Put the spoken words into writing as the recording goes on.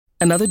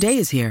Another day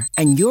is here,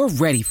 and you're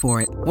ready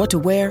for it. What to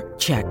wear?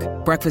 Check.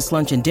 Breakfast,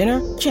 lunch, and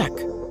dinner? Check.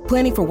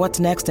 Planning for what's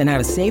next and how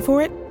to save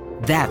for it?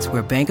 That's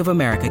where Bank of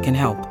America can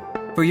help.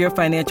 For your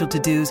financial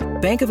to-dos,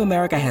 Bank of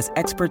America has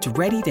experts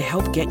ready to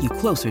help get you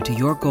closer to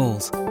your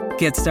goals.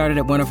 Get started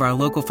at one of our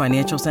local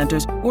financial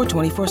centers or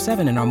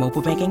 24/7 in our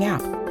mobile banking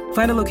app.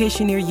 Find a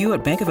location near you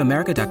at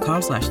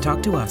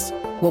bankofamerica.com/talktous.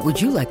 What would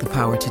you like the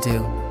power to do?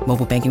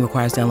 Mobile banking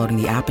requires downloading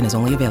the app and is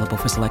only available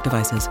for select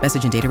devices.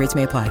 Message and data rates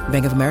may apply.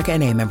 Bank of America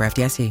N.A., member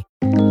FDIC.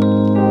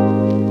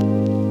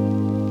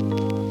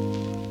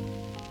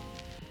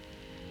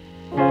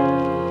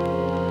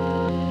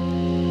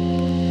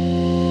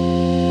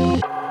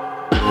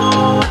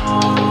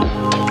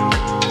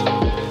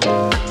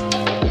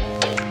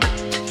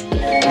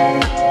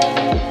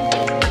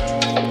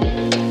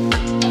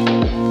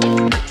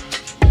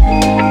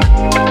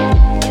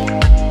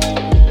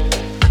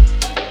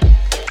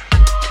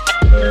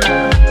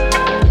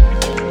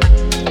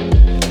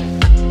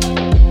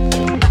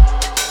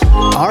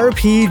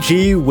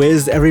 RPG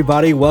whiz,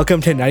 everybody.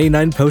 Welcome to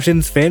 99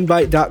 Potions,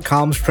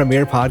 fanbyte.com's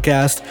premier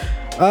podcast.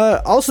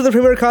 Also the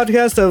premier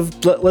podcast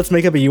of let's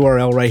make up a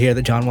URL right here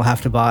that John will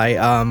have to buy.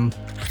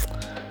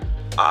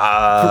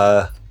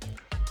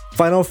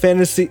 Final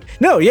Fantasy.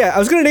 No, yeah, I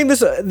was going to name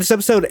this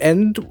episode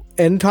End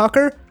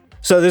Talker.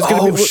 So there's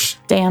going to be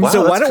damn. Wow,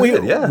 so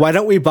why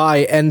don't we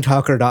buy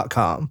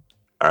endtalker.com?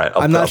 All right,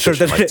 I'm not sure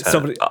that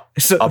somebody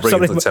I'll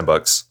bring it for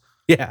 $10.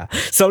 Yeah,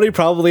 somebody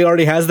probably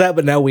already has that,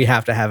 but now we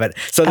have to have it.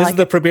 So this is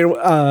the premier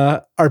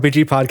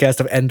RPG podcast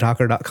of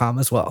endtalker.com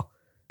as well.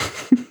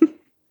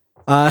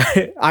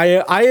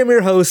 I am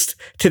your host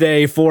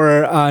today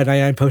for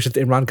 99 Potions,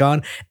 Imran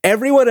Khan.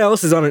 Everyone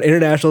else is on an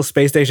international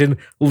space station,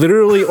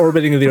 literally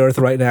orbiting the Earth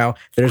right now.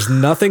 There's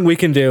nothing we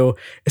can do.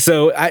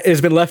 So it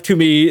has been left to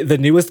me, the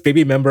newest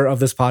baby member of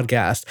this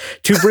podcast,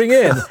 to bring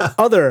in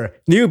other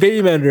new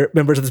baby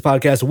members of this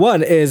podcast.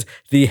 One is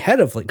the head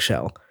of Link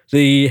Shell,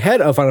 the head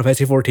of Final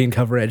Fantasy 14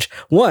 coverage.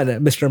 One,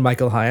 Mr.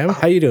 Michael Hyam.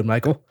 How you doing,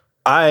 Michael?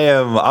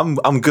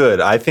 I'm good.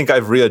 I think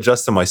I've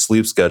readjusted my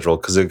sleep schedule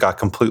because it got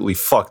completely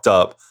fucked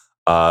up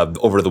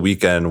over the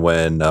weekend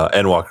when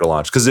Endwalker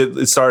launched, because it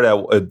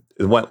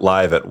went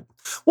live at.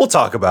 We'll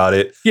talk about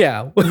it.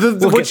 Yeah,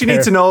 what you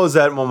need to know is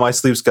that my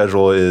sleep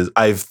schedule is.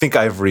 I think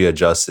I've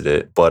readjusted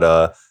it,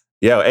 but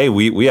yeah. Hey,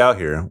 we out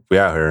here.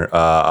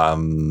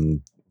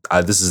 I'm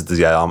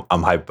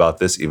hyped about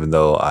this, even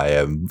though I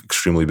am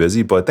extremely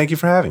busy. But thank you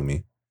for having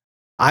me.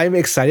 I'm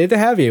excited to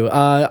have you.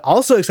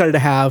 Also excited to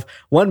have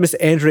one Miss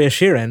Andrea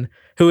Sheeran,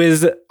 who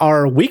is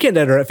our weekend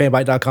editor at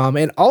fanbyte.com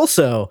and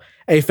also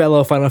a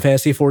fellow Final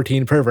Fantasy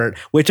 14 pervert,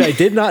 which I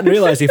did not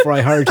realize before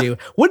I hired you.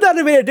 Would not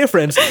have made a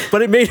difference,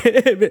 but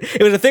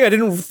it was a thing I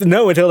didn't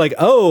know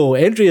until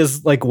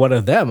Andrea's like one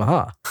of them,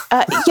 huh?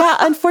 Yeah,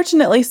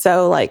 unfortunately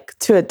so, like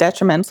to a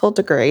detrimental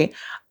degree.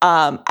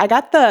 I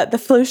got the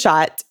flu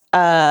shot.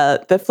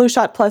 The flu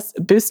shot plus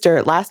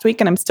booster last week,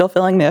 and I'm still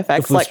feeling the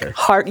effects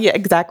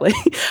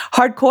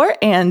hardcore.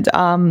 And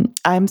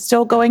I'm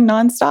still going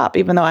nonstop,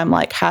 even though I'm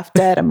like half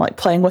dead. I'm like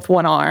playing with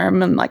one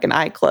arm and like an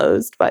eye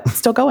closed, but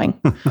still going.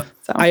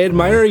 So I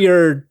admire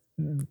your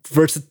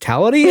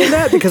versatility in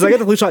that, because I got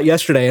the flu shot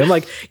yesterday and I'm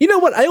like, you know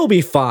what? I will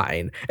be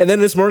fine. And then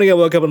this morning I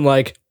woke up and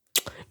like,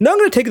 no, I'm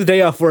going to take the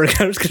day off work.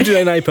 I'm just going to do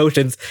 99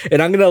 potions,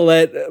 and I'm going to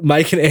let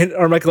Michael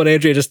and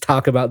Andrea just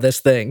talk about this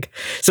thing.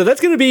 So that's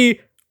going to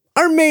be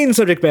our main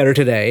subject matter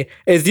today.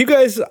 Is you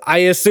guys, I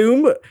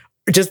assume,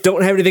 just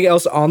don't have anything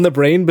else on the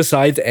brain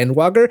besides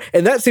Endwalker,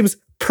 and that seems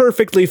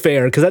perfectly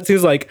fair, because that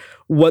seems like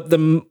what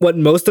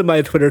most of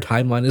my Twitter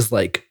timeline is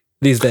like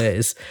these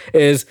days.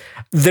 Is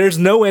there's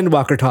no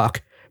Endwalker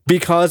talk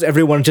because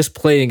everyone's just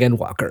playing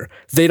Endwalker.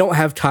 They don't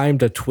have time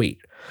to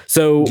tweet.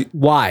 So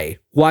why?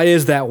 Why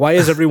is that? Why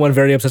is everyone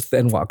very obsessed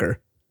with Endwalker?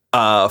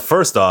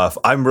 First off,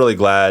 I'm really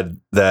glad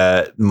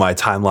that my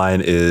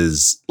timeline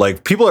is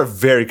like, people are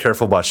very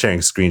careful about sharing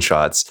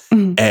screenshots,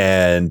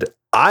 and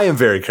I am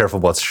very careful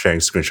about sharing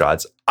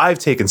screenshots. I've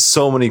taken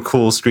so many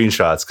cool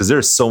screenshots because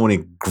there's so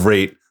many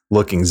great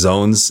looking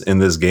zones in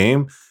this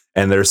game,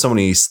 and there's so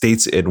many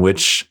states in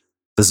which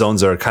the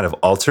zones are kind of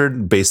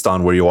altered based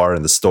on where you are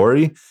in the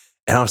story.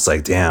 And I was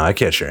like, damn, I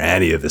can't share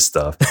any of this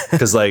stuff.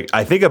 Because like,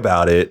 I think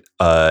about it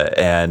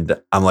and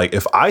I'm like,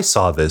 if I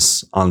saw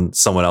this on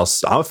someone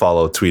else I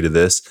follow tweeted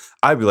this,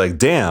 I'd be like,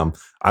 damn,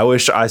 I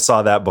wish I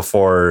saw that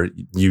before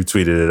you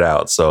tweeted it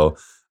out. So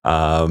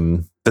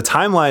the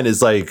timeline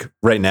is like,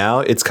 right now,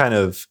 it's kind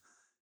of,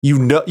 you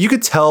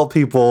could tell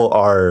where people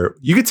are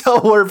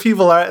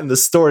in the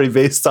story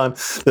based on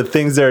the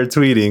things they're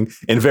tweeting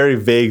in very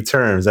vague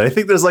terms. And I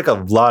think there's like a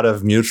lot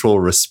of mutual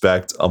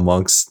respect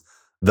amongst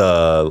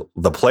the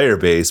player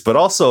base, but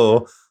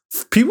also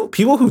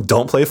people who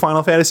don't play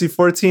Final Fantasy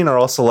 14 are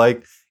also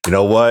like, you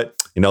know what?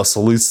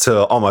 Salutes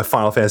to all my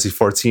Final Fantasy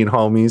 14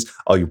 homies,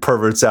 all you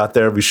perverts out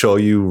there. We show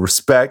you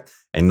respect,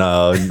 and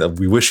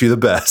we wish you the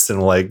best,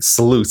 and like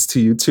salutes to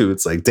you too.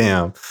 It's like,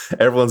 damn,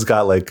 everyone's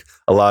got like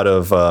a lot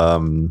of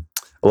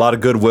a lot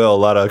of goodwill, a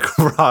lot of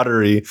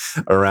camaraderie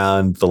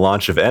around the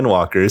launch of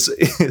Endwalkers,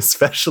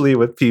 especially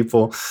with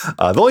people.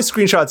 The only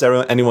screenshots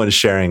anyone is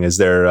sharing is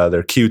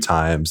their queue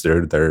times,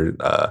 their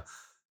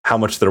how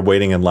much they're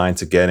waiting in line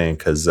to get in,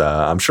 because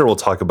I'm sure we'll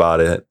talk about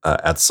it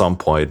at some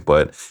point,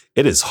 but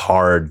it is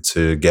hard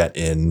to get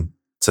in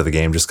to the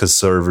game just because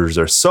servers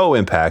are so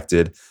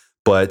impacted.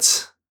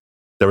 But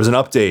there was an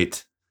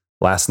update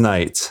last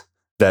night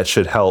that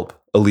should help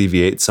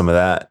alleviate some of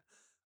that.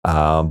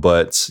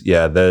 But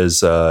yeah,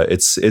 there's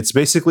it's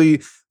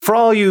basically for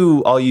all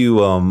you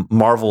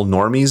Marvel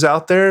normies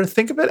out there,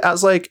 think of it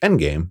as like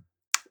Endgame.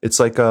 It's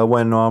like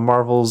when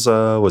Marvel's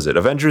was it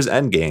Avengers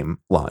Endgame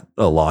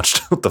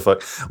launched? What the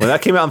fuck? When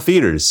that came out in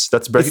theaters,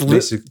 that's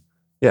basically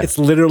yeah. It's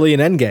literally an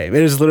Endgame.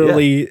 It is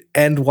literally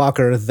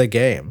Endwalker the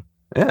game.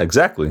 Yeah,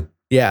 exactly.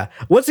 Yeah.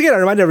 Once again, I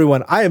remind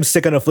everyone, I am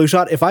sick on a flu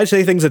shot. If I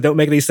say things that don't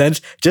make any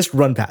sense, just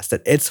run past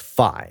it. It's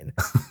fine.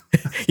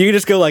 You can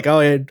just go like,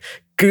 oh,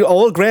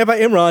 old Grandpa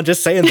Imran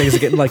just saying things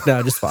again. Like,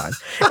 no, just fine.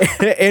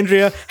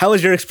 Andrea, how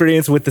has your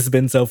experience with this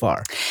been so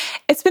far?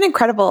 It's been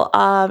incredible.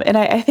 And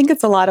I think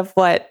it's a lot of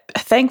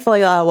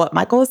thankfully, what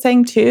Michael was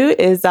saying too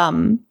is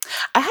I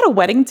had a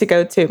wedding to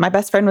go to. My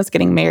best friend was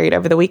getting married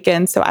over the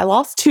weekend. So I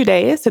lost 2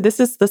 days. So this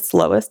is the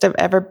slowest I've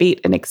ever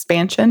beat an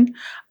expansion.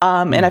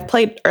 And I've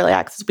played early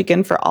access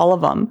weekend for all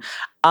of them.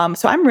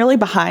 So I'm really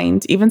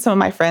behind. Even some of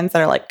my friends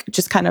that are like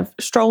just kind of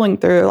strolling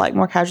through, like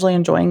more casually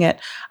enjoying it.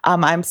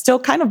 I'm still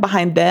kind of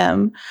behind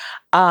them.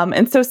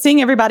 And so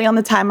seeing everybody on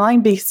the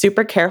timeline be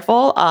super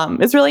careful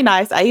is really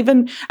nice. I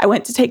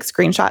went to take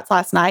screenshots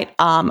last night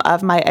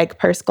of my egg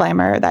purse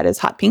glamour that is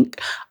hot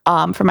pink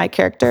for my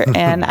character.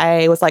 And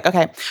I was like,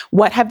 okay,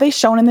 what have they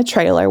shown in the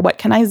trailer? What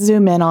can I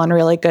zoom in on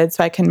really good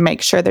so I can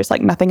make sure there's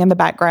like nothing in the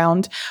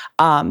background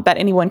that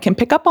anyone can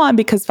pick up on?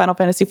 Because Final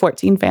Fantasy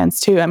 14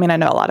 fans too, I mean, I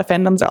know a lot of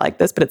fandoms are like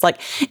this, but it's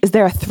like, is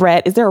there a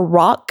threat? Is there a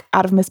rock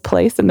out of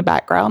misplace in the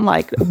background?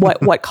 Like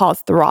what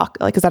caused the rock?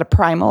 Like, is that a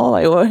primal?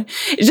 Like,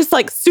 it's just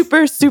like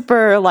super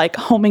like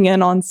homing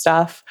in on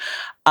stuff.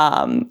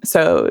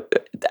 So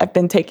I've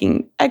been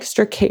taking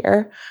extra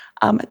care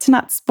to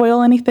not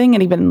spoil anything.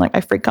 And even like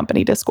my free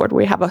company Discord,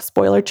 we have a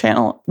spoiler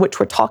channel, which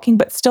we're talking,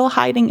 but still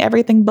hiding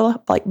everything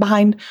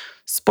behind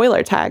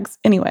spoiler tags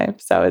anyway.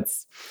 So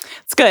it's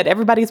good.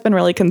 Everybody's been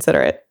really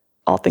considerate,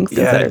 all things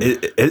considered.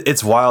 Yeah,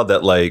 it's wild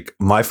that like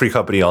my free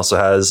company also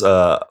has,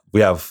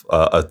 we have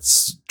a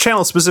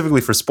channel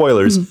specifically for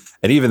spoilers. Mm-hmm.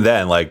 And even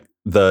then, like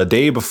the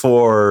day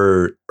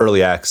before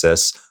early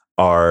access,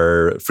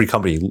 our free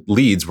company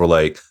leads were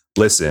like,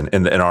 listen,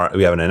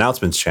 we have an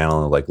announcements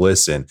channel, and like,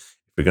 listen,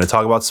 if you're going to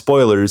talk about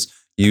spoilers,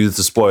 use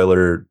the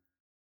spoiler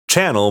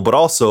channel, but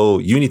also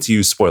you need to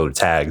use spoiler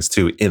tags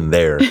too in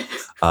there,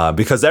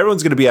 because everyone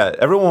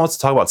wants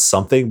to talk about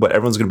something, but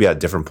everyone's going to be at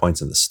different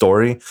points in the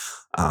story.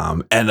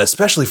 And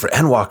especially for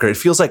Endwalker, it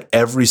feels like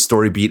every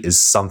story beat is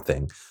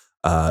something.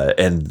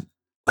 And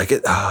like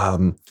it, I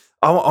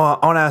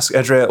want to ask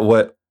Andrea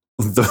what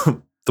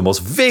the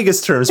most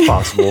vaguest terms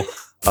possible.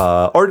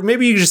 Or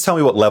maybe you just tell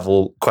me what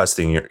level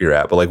questing you're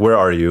at, but like, where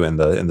are you in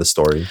the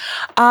story?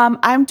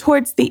 I'm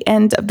towards the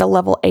end of the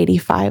level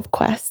 85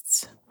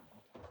 quests.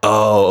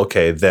 Oh,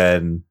 okay.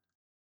 Then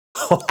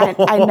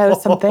I know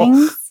some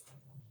things.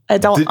 I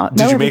don't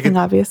know everything,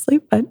 obviously,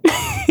 but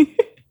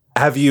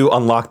have you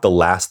unlocked the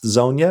last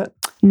zone yet?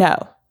 No,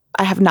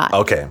 I have not.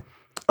 Okay.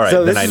 All right.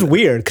 So this is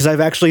weird because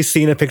I've actually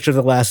seen a picture of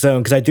the last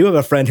zone because I do have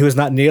a friend who is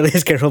not nearly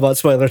as careful about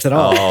spoilers at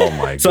all. Oh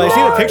my god! So I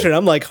see the picture and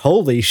I'm like,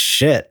 holy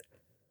shit.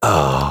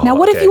 Oh, now,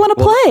 what if you want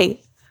to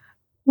play?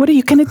 What are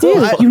you going to do?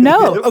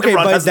 Okay,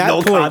 by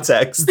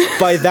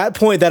that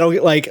point,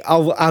 that'll like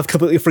I've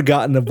completely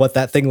forgotten of what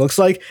that thing looks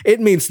like. It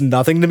means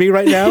nothing to me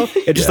right now.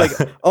 It's just like,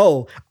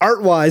 oh,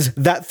 art wise,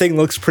 that thing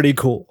looks pretty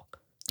cool.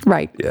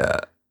 Right. Yeah.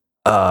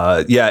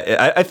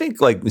 I think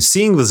like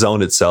seeing the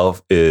zone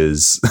itself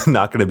is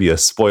not going to be a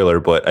spoiler,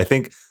 but I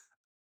think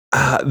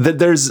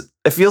that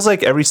it feels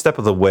like every step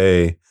of the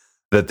way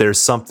that there's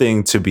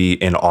something to be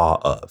in awe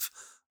of.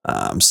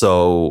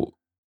 So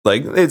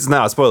like it's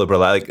not a spoiler,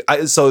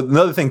 but so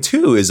another thing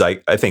too is I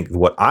think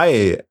what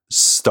I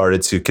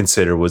started to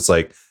consider was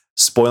like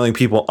spoiling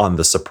people on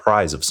the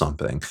surprise of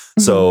something.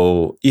 Mm-hmm.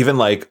 So even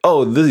like,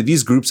 oh,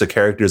 these groups of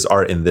characters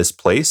are in this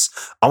place.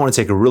 I want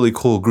to take a really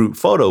cool group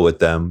photo with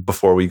them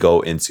before we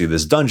go into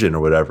this dungeon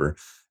or whatever.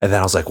 And then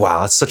I was like,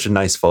 wow, that's such a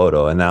nice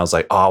photo. And then I was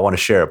like, oh, I want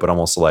to share it. But I'm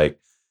also like,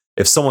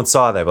 if someone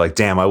saw that, I'd be like,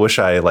 damn, I wish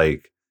I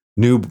like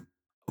knew,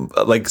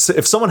 like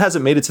if someone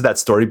hasn't made it to that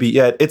story beat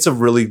yet, it's a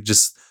really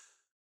just,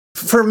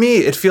 for me,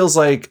 it feels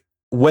like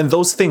when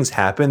those things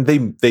happen,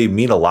 they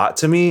mean a lot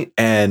to me.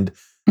 And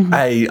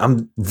mm-hmm.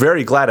 I'm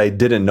very glad I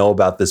didn't know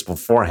about this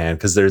beforehand,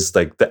 because there's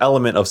like the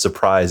element of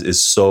surprise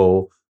is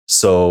so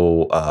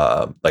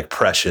like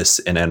precious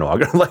in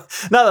Endwalker. Like,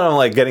 not that I'm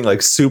like getting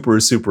like super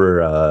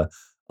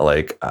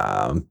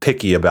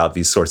picky about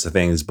these sorts of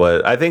things,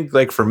 but I think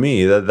like for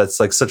me that's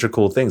like such a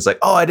cool thing. It's like,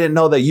 oh, I didn't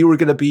know that you were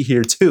going to be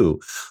here too,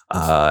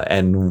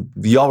 and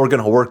y'all were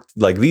going to work,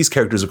 like these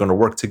characters are going to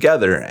work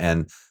together,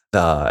 and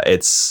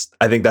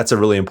I think that's a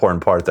really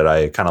important part that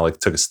I kind of like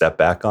took a step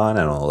back on,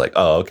 and I'm like,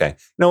 oh, okay,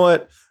 you know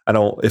what? I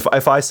don't.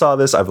 If I saw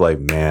this, I'd be like,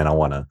 man, I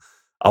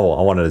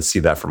wanted to see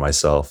that for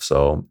myself.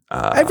 So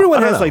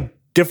everyone has like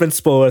different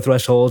spoiler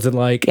thresholds, and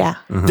like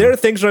there are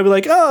things where I'd be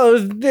like,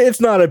 oh, it's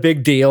not a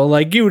big deal.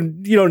 Like you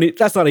don't need,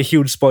 that's not a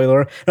huge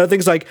spoiler. And other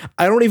things like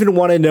I don't even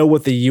want to know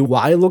what the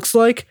UI looks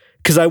like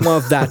because I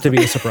want that to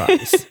be a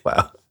surprise.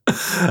 Wow.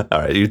 All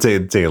right, you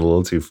take it a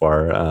little too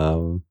far.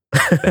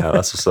 Yeah,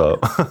 that's what's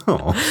up.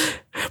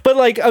 But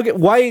like, okay,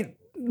 why?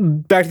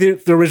 Back to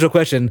the original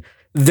question.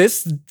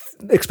 This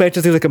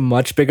expansion seems like a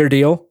much bigger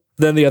deal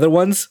than the other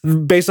ones,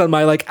 based on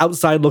my like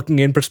outside looking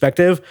in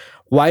perspective.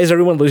 Why is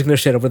everyone losing their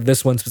shit over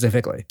this one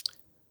specifically?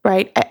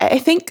 Right. I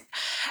think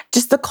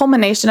just the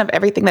culmination of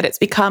everything that it's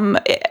become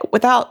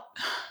without.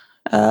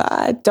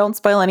 Don't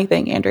spoil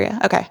anything, Andrea.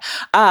 Okay.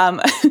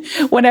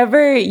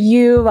 Whenever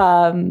you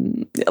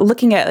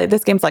looking at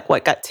this game's like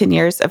what got 10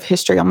 years of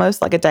history,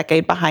 almost like a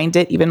decade behind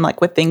it, even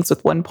like with things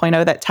with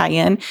 1.0 that tie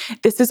in.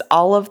 This is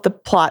all of the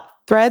plot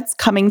threads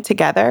coming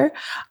together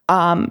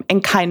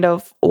and kind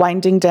of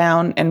winding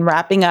down and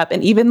wrapping up,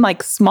 and even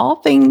like small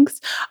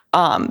things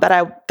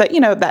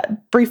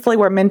that briefly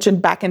were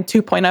mentioned back in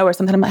 2.0 or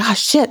something. I'm like, oh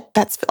shit,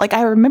 that's like,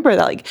 I remember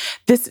that. Like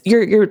this,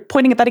 you're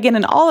pointing at that again,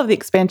 and all of the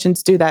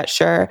expansions do that,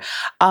 sure.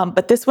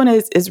 But this one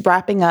is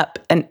wrapping up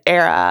an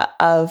era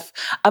of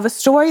a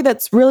story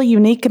that's really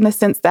unique in the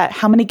sense that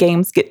how many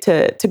games get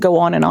to go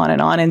on and on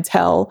and on and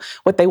tell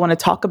what they want to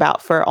talk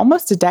about for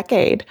almost a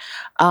decade.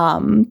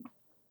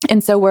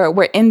 And so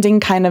we're ending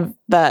kind of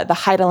the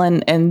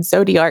Hydaelyn and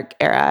Zodiark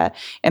era,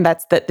 and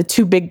that's the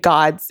two big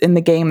gods in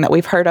the game that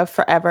we've heard of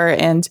forever,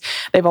 and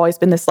they've always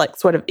been this like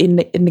sort of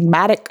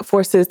enigmatic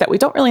forces that we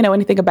don't really know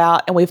anything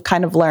about, and we've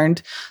kind of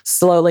learned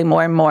slowly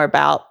more and more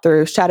about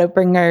through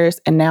Shadowbringers,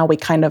 and now we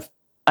kind of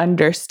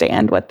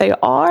understand what they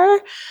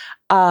are,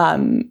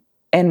 and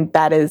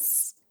that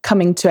is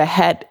coming to a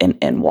head in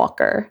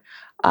Endwalker.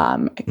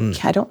 I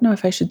don't know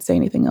if I should say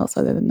anything else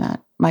other than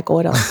that. Michael,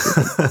 what else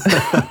do you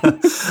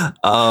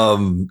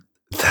think?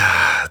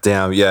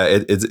 Damn, yeah,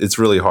 it's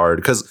really hard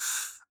because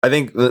I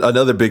think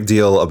another big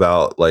deal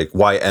about like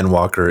why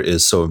Endwalker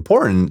is so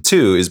important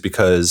too is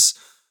because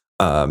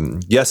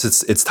yes,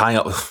 it's tying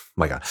up. Oh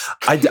my God,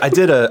 I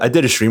did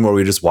a stream where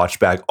we just watched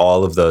back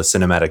all of the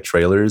cinematic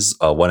trailers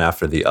one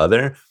after the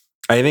other.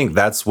 I think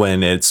that's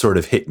when it sort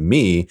of hit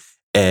me,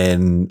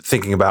 and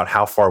thinking about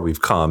how far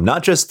we've come,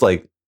 not just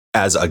like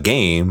as a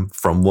game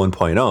from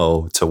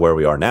 1.0 to where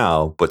we are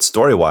now, but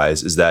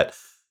story-wise, is that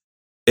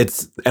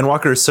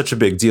Endwalker is such a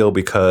big deal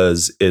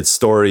because its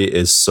story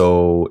is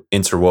so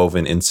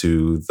interwoven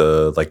into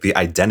the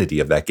identity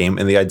of that game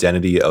and the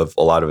identity of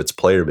a lot of its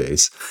player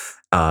base.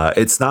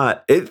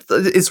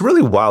 It's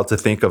really wild to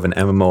think of an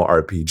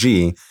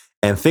MMORPG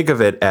and think of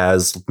it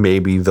as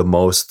maybe the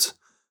most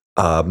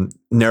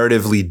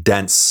narratively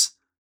dense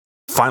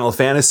Final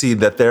Fantasy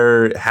that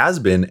there has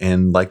been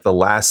in like the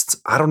last,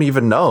 I don't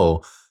even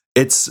know.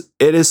 It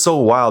is so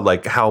wild,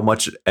 like how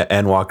much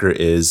Endwalker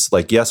is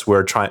like. Yes,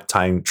 we're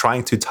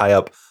trying to tie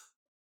up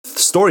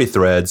story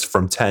threads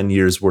from 10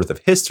 years worth of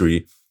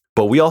history,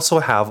 but we also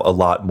have a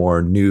lot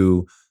more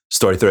new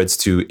story threads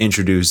to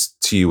introduce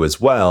to you as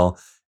well.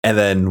 And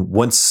then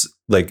once,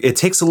 like, it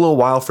takes a little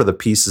while for the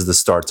pieces to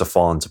start to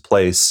fall into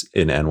place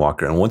in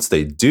Endwalker, and once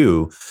they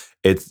do,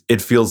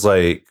 it feels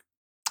like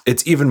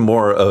it's even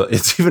more.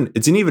 It's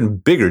an even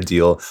bigger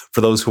deal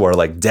for those who are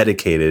like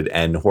dedicated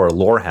and who are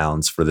lore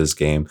hounds for this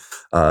game.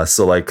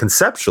 So like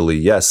conceptually,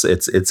 yes,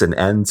 it's an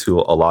end to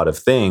a lot of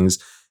things,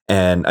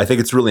 and I think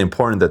it's really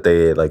important that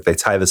they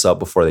tie this up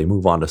before they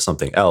move on to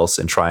something else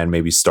and try and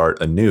maybe start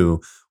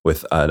anew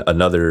with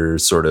another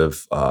sort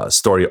of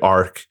story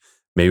arc.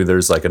 Maybe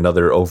there's like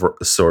another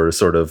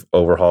sort of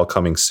overhaul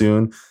coming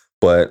soon,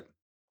 but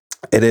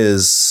it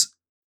is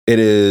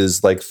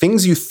like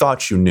things you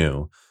thought you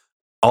knew.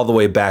 All the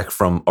way back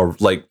from a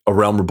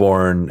Realm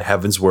Reborn,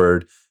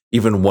 Heavensward,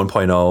 even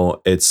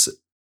 1.0, it's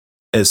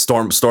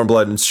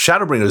Stormblood and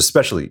Shadowbringers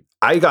especially.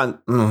 I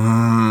got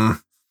no,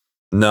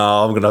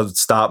 I'm gonna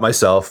stop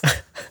myself.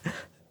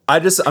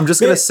 I'm just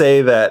gonna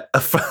say that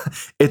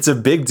it's a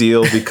big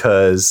deal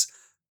because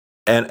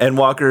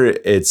Endwalker.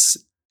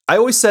 I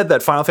always said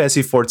that Final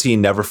Fantasy XIV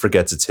never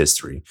forgets its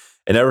history.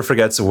 It never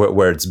forgets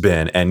where it's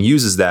been, and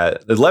uses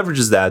that. It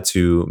leverages that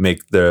to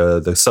make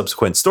the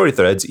subsequent story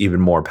threads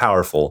even more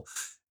powerful.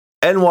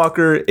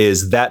 Endwalker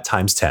is that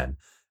times 10.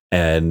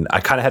 And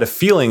I kind of had a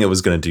feeling it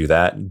was going to do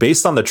that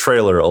based on the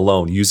trailer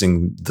alone,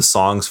 using the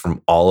songs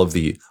from all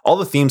the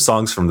theme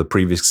songs from the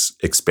previous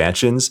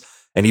expansions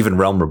and even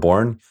Realm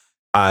Reborn.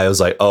 I was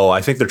like, oh,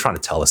 I think they're trying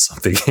to tell us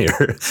something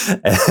here.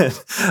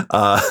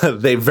 And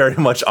they very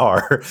much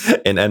are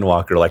in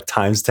Endwalker, like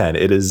times 10.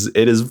 It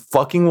is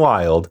fucking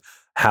wild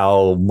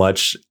how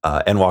much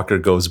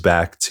Endwalker goes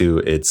back to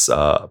its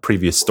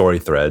previous story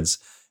threads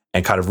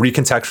and kind of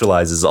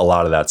recontextualizes a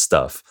lot of that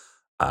stuff.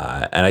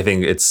 And I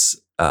think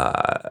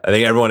I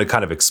think everyone had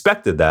kind of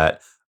expected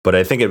that, But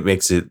I think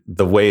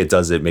the way it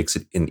does it makes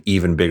it an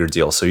even bigger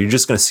deal. So you're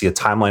just going to see a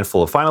timeline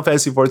full of Final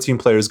Fantasy 14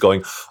 players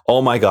going,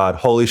 oh my God,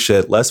 holy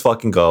shit, let's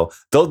fucking go.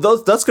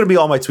 That's going to be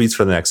all my tweets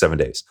for the next 7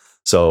 days.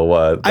 So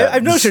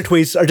I've noticed your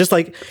tweets are just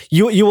like,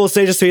 you will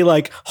say just to be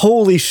like,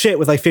 holy shit,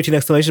 with like 15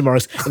 exclamation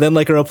marks. And then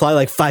like a reply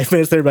like 5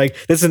 minutes later, like,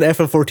 this is an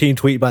FF14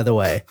 tweet, by the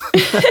way.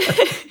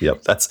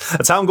 Yep,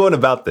 that's how I'm going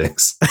about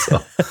things. So.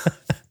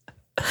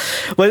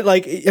 But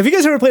like, have you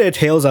guys ever played a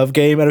Tales of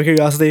game out of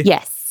curiosity?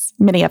 Yes,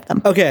 many of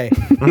them. Okay.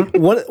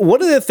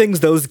 One of the things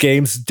those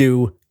games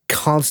do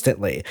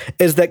constantly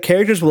is that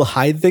characters will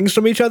hide things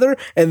from each other,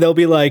 and they'll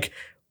be like,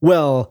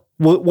 well,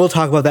 we'll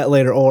talk about that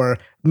later, or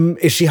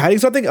is she hiding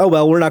something? Oh,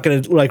 well, we're not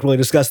going to like really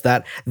discuss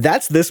that.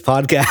 That's this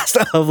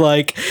podcast of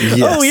like,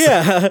 yes. Oh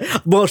yeah,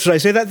 well, should I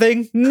say that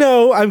thing?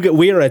 No, I'm good.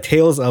 We are a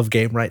Tales of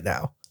game right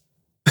now.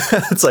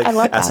 It's like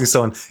asking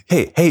someone,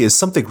 hey, is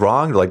something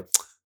wrong? They're like,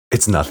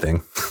 it's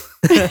nothing.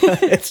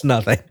 It's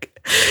nothing.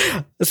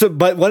 So,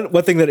 but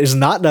one thing that is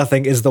not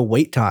nothing is the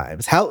wait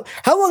times. How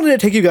long did it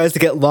take you guys to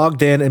get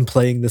logged in and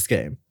playing this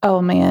game? Oh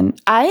man,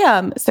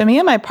 so me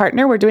and my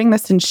partner were doing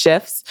this in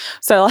shifts.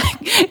 So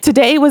like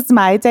today was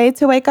my day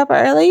to wake up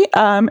early,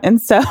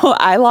 and so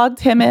I logged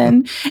him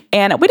in,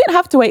 and we didn't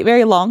have to wait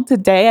very long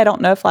today. I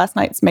don't know if last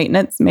night's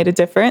maintenance made a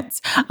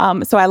difference.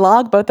 So I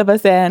logged both of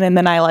us in, and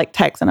then I like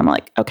text, and I'm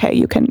like, okay,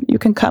 you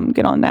can come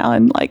get on now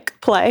and like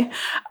play.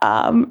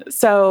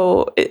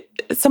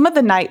 Some of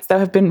the nights though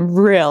have been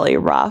really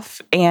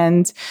rough,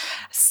 and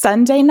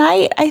Sunday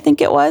night, I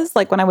think it was,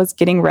 like when I was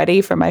getting ready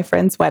for my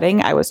friend's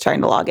wedding, I was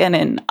trying to log in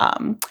and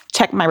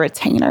check my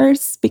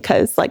retainers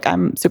because like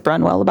I'm super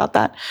unwell about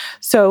that.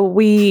 So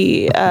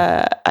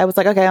I was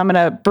like, okay, I'm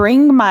going to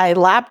bring my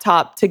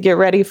laptop to get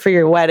ready for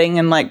your wedding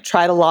and like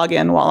try to log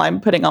in while I'm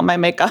putting on my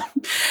makeup.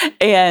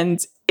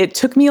 And it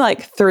took me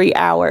like 3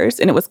 hours,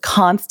 and it was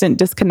constant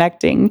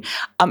disconnecting,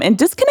 and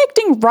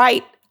disconnecting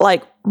right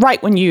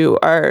when you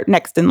are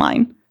next in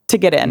line to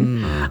get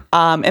in.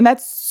 And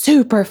that's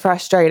super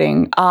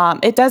frustrating.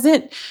 It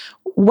doesn't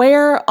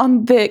wear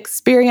on the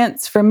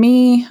experience for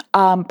me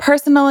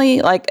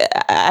personally. Like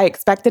I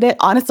expected it.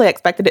 Honestly, I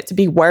expected it to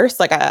be worse.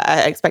 Like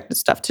I expected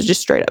stuff to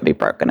just straight up be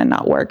broken and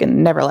not work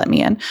and never let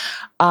me in.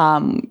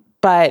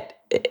 But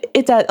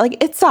it does,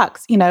 like, it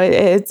sucks,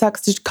 it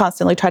sucks to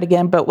constantly try to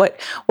get in, but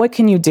what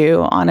can you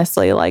do,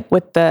 honestly, like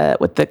with the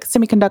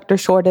semiconductor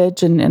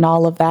shortage and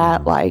all of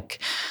that, like,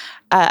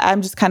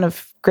 I'm just kind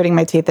of gritting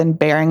my teeth and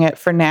bearing it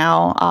for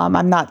now.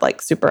 I'm not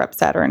like super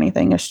upset or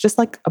anything. It's just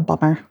like a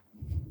bummer.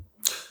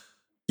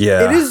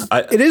 Yeah.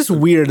 It is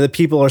weird that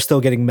people are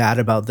still getting mad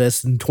about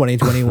this in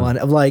 2021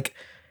 of like,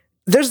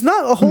 there's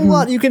not a whole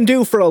lot you can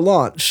do for a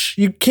launch.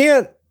 You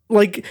can't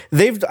like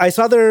I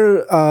saw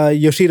their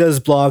Yoshida's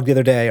blog the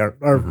other day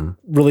or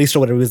released or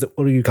whatever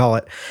what do you call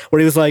it? Where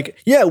he was like,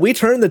 yeah, we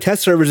turned the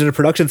test servers into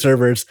production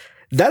servers.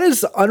 That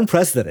is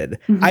unprecedented.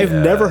 I've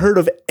never heard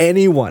of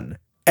anyone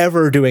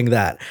ever doing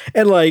that.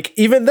 And like,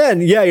 even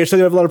then, yeah, you're still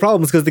gonna have a lot of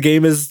problems because the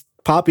game is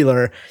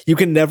popular. You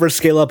can never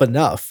scale up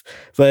enough.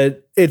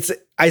 But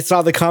I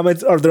saw the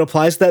comments or the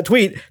replies to that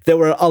tweet. There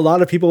were a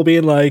lot of people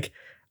being like,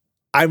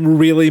 I'm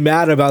really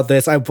mad about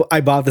this. I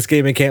bought this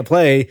game and can't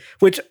play,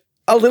 which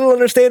a little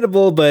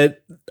understandable.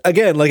 But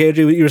again, like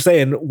Andrew, you were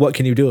saying, what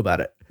can you do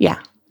about it? Yeah.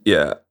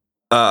 Yeah.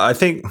 I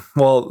think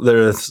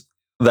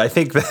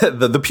that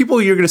the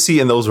people you're going to see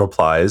in those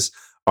replies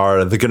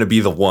are going to be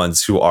the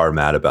ones who are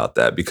mad about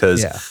that,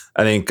 because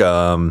I think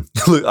I'm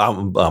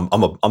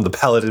the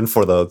paladin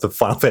for the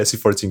Final Fantasy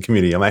 14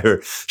 community. I'm out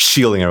here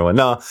shielding everyone.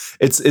 No,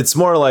 it's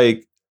more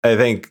like, I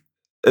think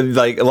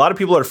like a lot of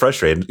people are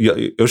frustrated.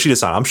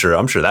 Yoshida-san, I'm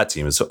sure that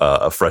team is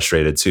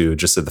frustrated too,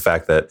 just at the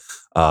fact that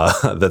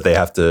that they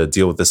have to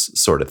deal with this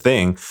sort of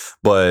thing.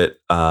 But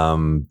I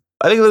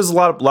think there's a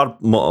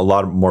lot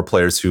more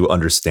players who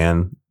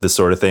understand this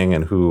sort of thing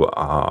and who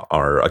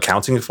are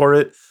accounting for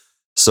it.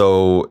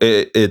 So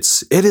it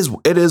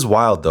is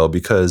wild though,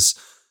 because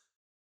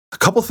a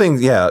couple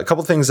things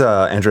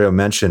Andrea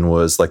mentioned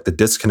was like the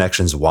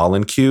disconnections while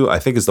in queue, I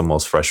think is the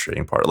most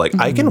frustrating part. Like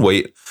I can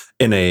wait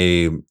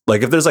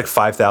if there's like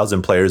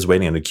 5,000 players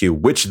waiting in a queue,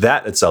 which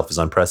that itself is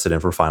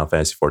unprecedented for Final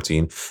Fantasy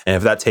 14. And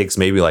if that takes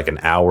maybe like an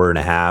hour and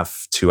a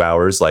half, 2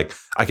 hours, like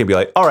I can be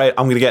like, all right,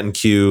 I'm going to get in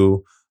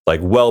queue like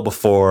well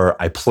before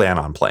I plan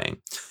on playing.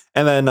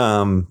 And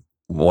then,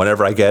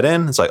 whenever I get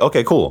in, it's like,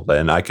 okay, cool.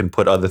 Then I can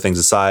put other things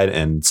aside.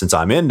 And since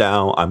I'm in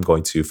now, I'm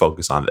going to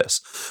focus on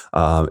this.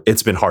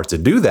 It's been hard to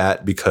do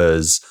that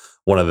because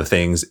one of the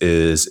things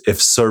is if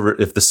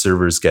the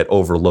servers get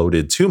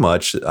overloaded too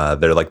much,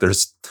 they're like,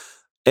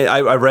 I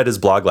read his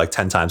blog like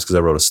 10 times because I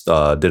wrote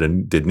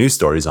did news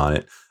stories on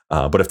it.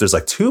 But if there's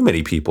like too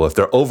many people, if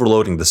they're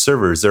overloading the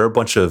servers, there are a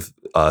bunch of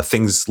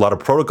things, a lot of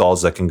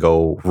protocols that can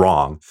go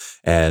wrong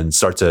and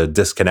start to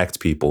disconnect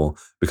people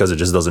because it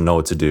just doesn't know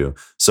what to do.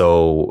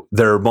 So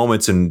there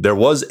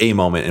was a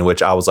moment in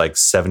which I was like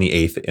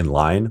 78th in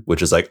line,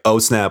 which is like, oh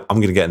snap, I'm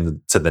going to get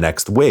into the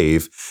next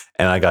wave.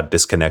 And I got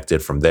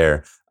disconnected from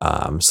there.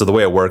 So the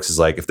way it works is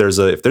like, if there's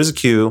a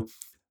queue,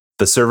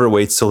 the server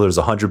waits till there's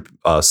 100,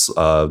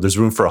 there's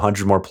room for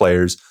 100 more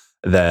players.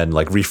 then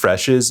like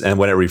refreshes, and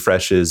when it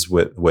refreshes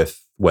with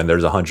when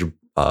there's 100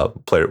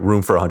 player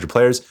room for 100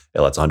 players,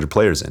 it lets 100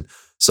 players in.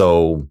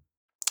 So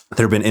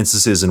there have been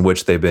instances in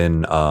which they've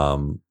been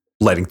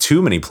letting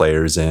too many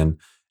players in,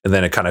 and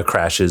then it kind of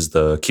crashes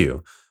the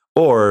queue.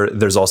 Or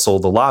there's also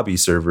the lobby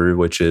server,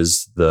 which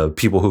is the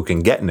people who can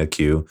get in a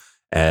queue.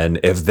 And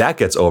if that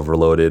gets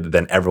overloaded,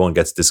 then everyone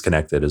gets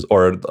disconnected,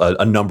 or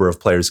a number of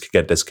players can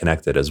get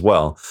disconnected as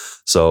well.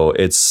 So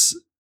it's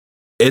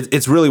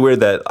really weird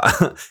that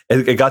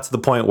it got to the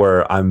point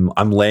where I'm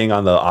laying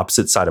on the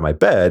opposite side of my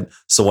bed.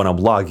 So when I'm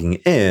logging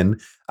in,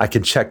 I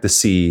can check to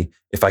see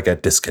if I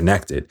get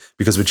disconnected.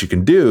 Because what you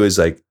can do is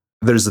like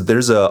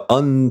there's a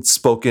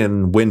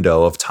unspoken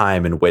window of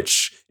time in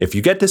which if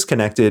you get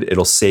disconnected,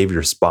 it'll save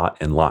your spot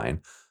in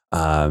line.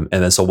 And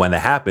then so when that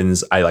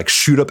happens, I like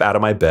shoot up out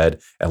of my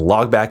bed and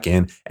log back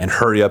in and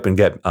hurry up and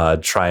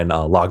try and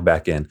log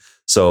back in.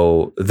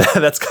 So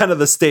that's kind of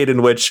the state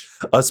in which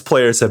us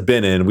players have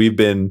been in. We've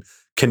been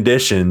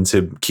conditioned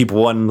to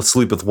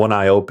sleep with one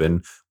eye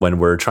open when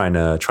we're trying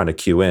to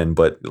queue in.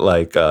 But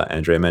like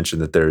Andrea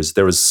mentioned, that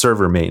there was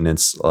server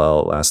maintenance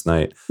last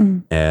night,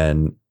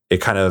 and it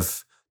kind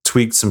of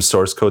tweaked some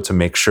source code to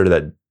make sure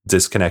that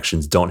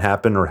disconnections don't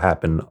happen or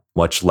happen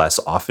much less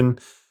often.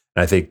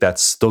 And I think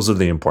those are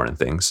the important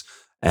things.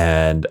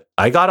 And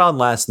I got on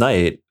last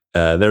night.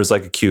 There was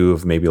like a queue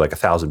of maybe like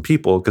 1,000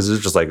 people because it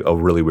was just like a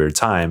really weird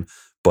time.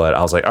 But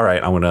I was like, all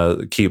right, I'm going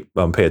to keep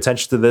pay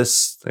attention to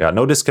this. I got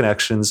no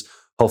disconnections.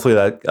 Hopefully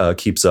that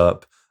keeps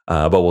up,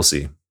 but we'll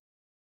see.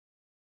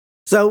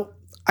 So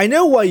I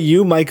know why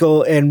you,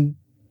 Michael, I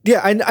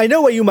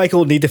know why you,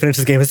 Michael, need to finish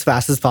this game as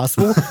fast as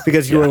possible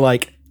because you were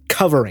like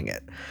covering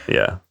it.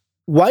 Yeah.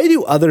 Why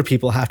do other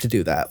people have to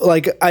do that?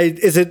 Like,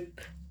 is it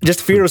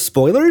just fear of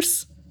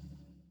spoilers?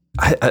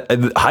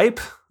 Hype,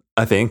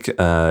 I think,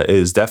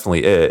 is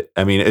definitely it.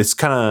 I mean, it's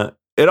kind of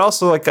it.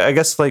 Also, like, I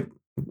guess, like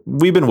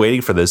we've been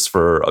waiting for this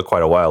for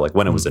quite a while. Like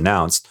when it was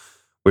announced,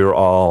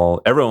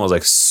 everyone was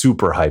like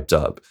super hyped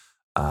up.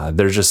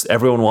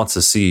 Everyone wants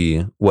to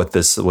see what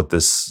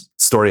this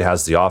story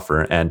has to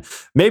offer, and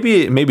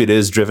maybe it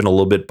is driven a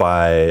little bit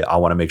by I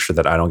want to make sure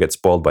that I don't get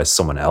spoiled by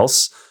someone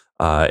else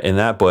in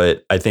that.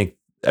 But I think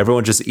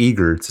everyone's just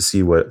eager to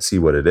see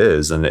what it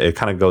is, and it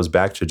kind of goes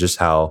back to just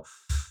how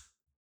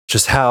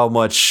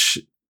much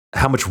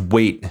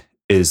weight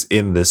is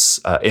in this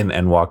in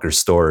Endwalker's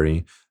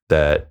story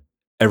that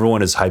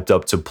everyone is hyped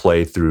up to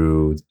play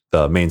through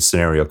the main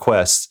scenario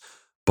quest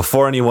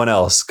before anyone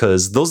else,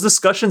 because those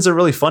discussions are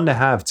really fun to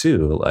have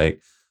too. Like,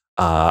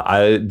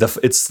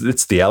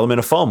 it's the element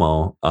of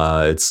FOMO.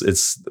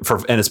 It's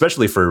for, and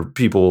especially for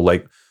people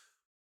like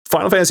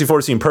Final Fantasy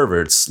 14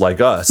 perverts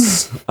like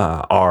us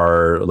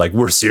are like,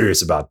 we're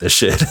serious about this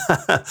shit.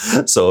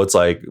 So it's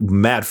like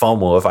mad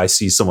FOMO if I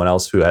see someone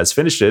else who has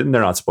finished it and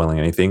they're not spoiling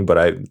anything,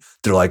 but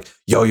they're like,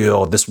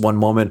 yo, this one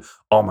moment,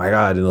 oh my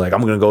God. And like,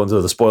 I'm going to go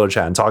into the spoiler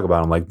chat and talk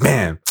about it. I'm like,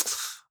 man,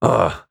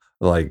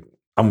 like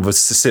I'm going to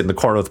sit in the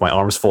corner with my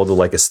arms folded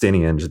like a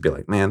Stinian and just be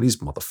like, man, these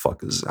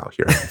motherfuckers out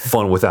here having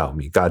fun without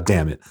me. God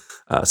damn it.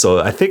 So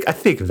I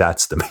think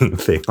that's the main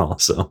thing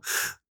also.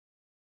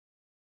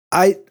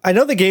 I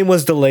know the game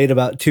was delayed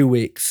about 2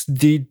 weeks.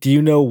 Do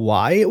you know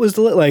why it was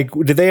delayed? Like,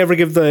 did they ever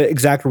give the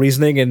exact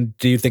reasoning, and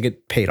do you think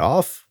it paid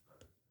off?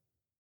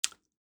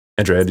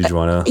 Andrea, did you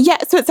want to? Yeah,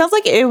 so it sounds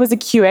like it was a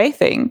QA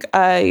thing.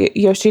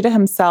 Yoshida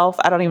himself,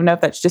 I don't even know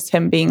if that's just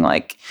him being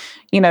like,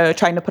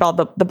 trying to put all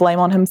the blame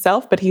on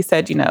himself, but he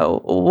said,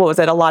 what was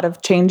it? A lot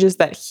of changes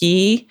that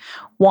he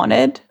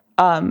wanted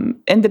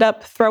ended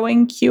up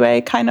throwing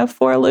QA kind of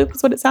for a loop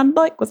is what it sounded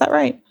like. Was that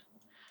right?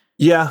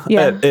 Yeah.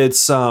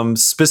 It's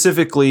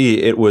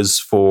specifically it was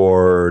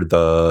for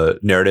the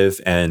narrative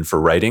and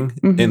for writing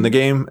in the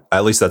game.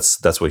 At least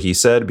that's what he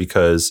said,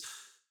 because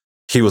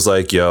he was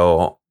like,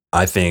 yo,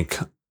 I think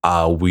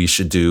we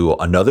should do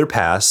another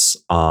pass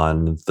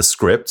on the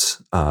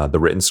script, the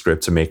written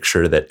script, to make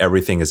sure that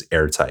everything is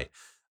airtight.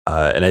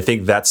 And I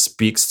think that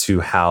speaks to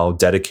how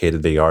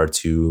dedicated they are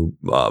to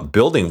world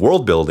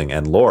building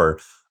and lore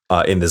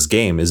in this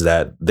game, is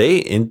that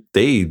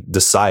they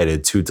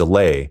decided to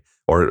delay,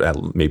 or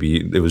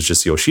maybe it was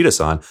just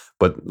Yoshida-san,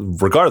 but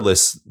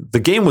regardless, the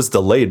game was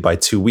delayed by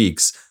 2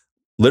 weeks.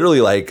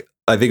 Literally, like,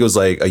 I think it was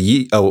like a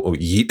yeet. Oh,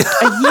 yeet. A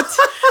yeet.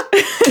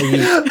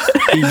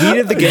 He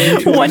yeeted the game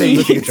to one the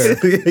yeet.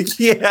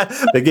 future. Yeah,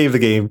 they gave the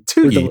game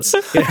 2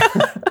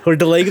 yeets. We're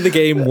delaying the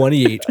game 1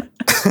 yeet.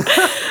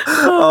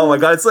 Oh my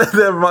God, it's like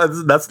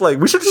that's like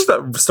we should just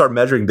start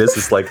measuring this.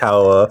 It's like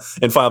how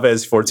in Final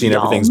Fantasy 14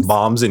 everything's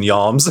bombs and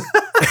yalms.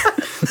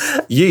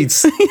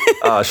 Yeets.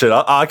 Shit,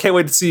 I can't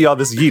wait to see all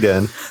this yeet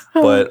in.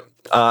 But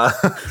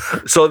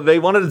so they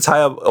wanted to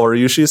tie up, or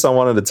Yoshida-san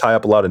wanted to tie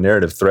up a lot of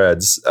narrative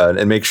threads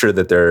and make sure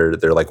that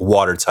they're like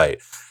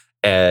watertight.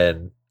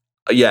 And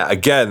yeah,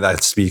 again,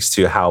 that speaks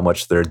to how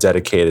much they're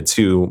dedicated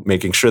to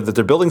making sure that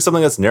they're building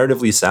something that's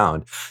narratively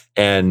sound.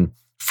 And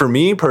for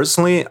me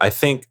personally, I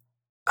think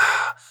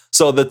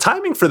So the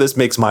timing for this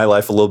makes my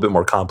life a little bit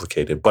more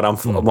complicated, but I'm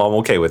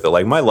okay with it.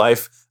 Like my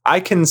life, I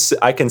can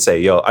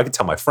say, yo, I can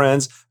tell my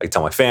friends, I can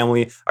tell my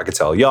family, I can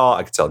tell y'all,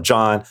 I can tell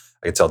John,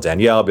 I can tell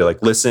Danielle, be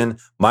like, listen,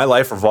 my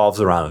life revolves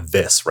around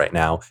this right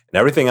now, and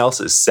everything else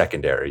is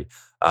secondary.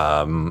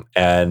 And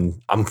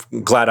I'm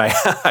glad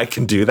I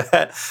can do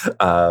that.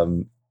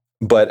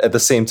 But at the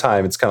same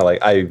time, it's kind of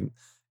like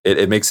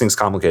it makes things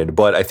complicated.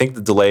 But I think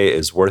the delay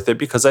is worth it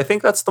because I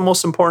think that's the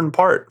most important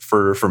part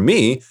for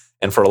me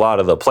and for a lot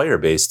of the player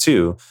base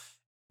too.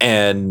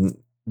 And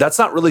that's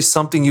not really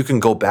something you can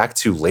go back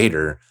to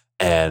later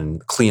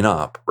and clean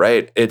up,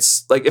 right?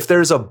 It's like if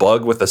there's a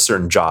bug with a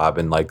certain job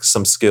and like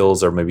some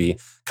skills are maybe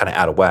kind of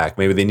out of whack,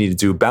 maybe they need to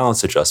do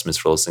balance adjustments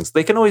for those things.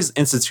 They can always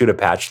institute a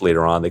patch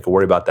later on. They can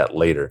worry about that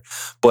later.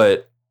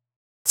 But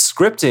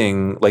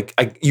scripting,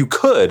 like you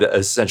could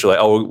essentially,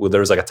 there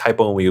was like a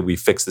typo and we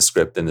fixed the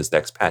script in this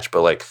next patch.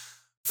 But like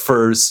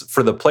for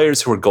the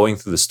players who are going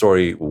through the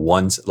story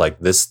once, like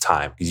this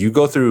time,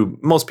 because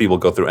most people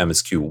go through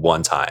MSQ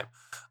one time,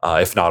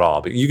 if not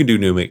all. But you can do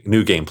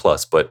new game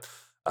plus, but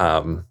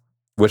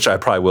which I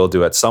probably will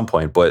do at some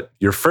point. But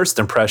your first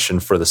impression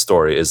for the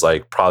story is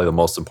like probably the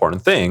most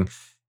important thing.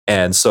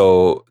 And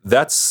so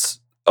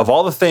that's, of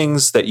all the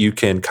things that you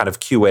can kind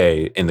of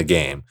QA in the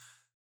game,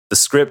 the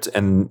script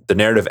and the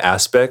narrative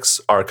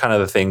aspects are kind of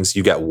the things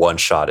you get one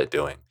shot at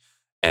doing.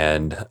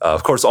 And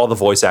of course, all the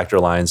voice actor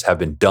lines have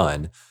been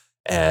done.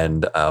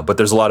 And but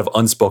there's a lot of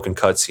unspoken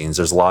cutscenes.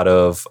 There's a lot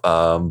of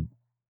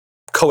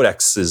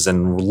codexes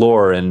and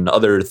lore and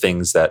other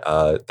things that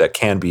that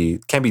can be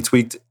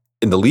tweaked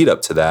in the lead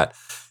up to that.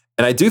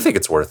 And I do think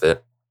it's worth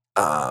it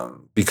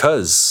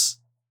because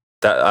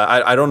that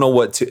I don't know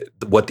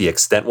what the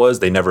extent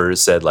was. They never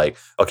said like,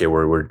 okay,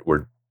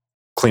 we're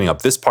cleaning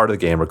up this part of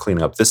the game, we're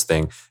cleaning up this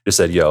thing. Just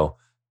said, yo,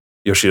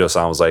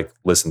 Yoshida-san was like,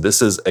 listen, this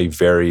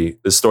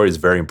story is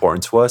very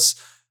important to us.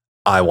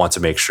 I want to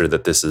make sure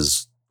that this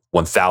is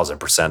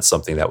 1000%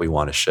 something that we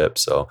want to ship.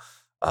 So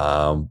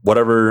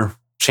whatever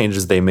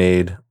changes they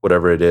made,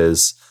 whatever it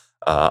is,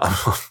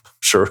 I'm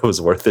sure it was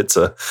worth it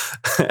to.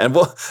 And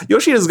well,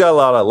 Yoshida's got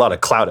a lot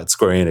of clout at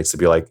Square Enix to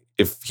be like,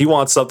 if he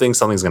wants something,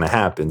 something's going to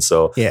happen.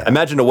 So I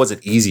imagine it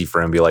wasn't easy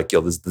for him to be like,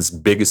 yo,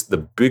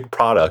 the big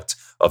product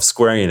of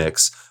Square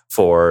Enix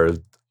for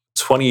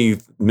 20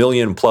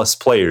 million plus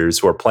players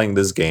who are playing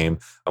this game.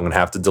 I'm going to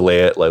have to delay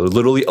it like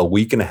literally a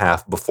week and a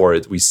half before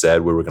we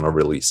said we were going to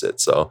release it.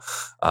 So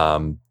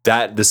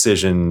that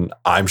decision,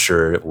 I'm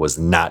sure, was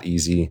not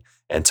easy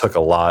and took a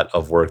lot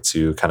of work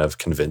to kind of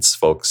convince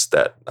folks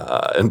that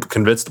and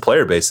convince the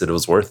player base that it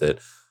was worth it.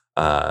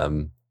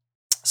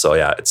 So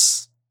yeah,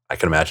 I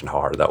can imagine how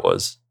hard that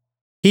was.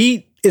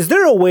 Is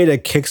there a way to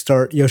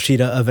kickstart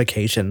Yoshida a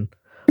vacation?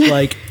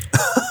 Like,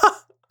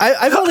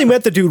 I've only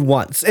met the dude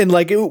once, and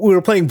like we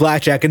were playing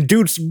blackjack, and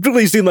dude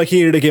really seemed like he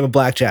needed a game of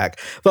blackjack.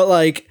 But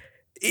like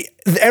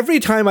every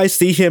time I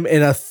see him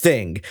in a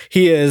thing,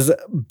 he is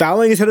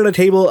bowing his head on a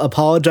table,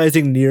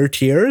 apologizing near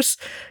tears.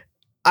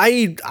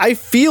 I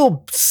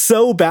feel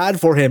so bad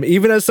for him,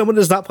 even as someone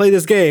who does not play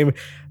this game.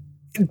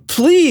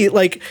 Please,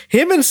 like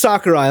him and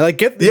Sakurai, like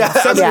send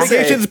them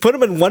vacations, put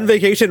them in one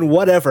vacation,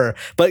 whatever.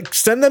 But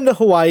send them to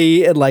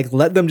Hawaii and like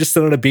let them just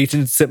sit on a beach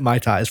and sip Mai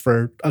Tais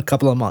for a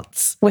couple of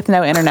months with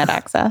no internet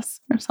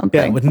access or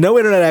something. Yeah, with no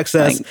internet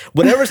access. Like,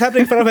 whatever's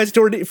happening in Final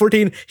Fantasy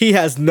 14, he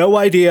has no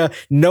idea.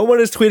 No one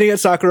is tweeting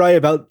at Sakurai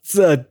about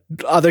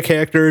other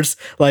characters.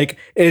 Like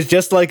it's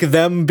just like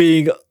them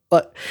being.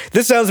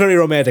 This sounds very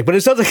romantic, but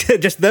it sounds like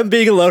just them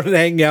being alone and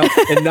hanging out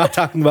and not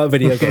talking about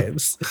video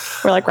games.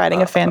 We're like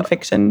writing a fan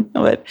fiction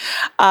of it.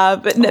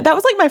 But that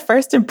was like my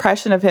first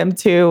impression of him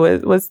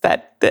too, was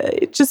that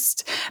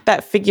just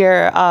that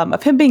figure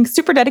of him being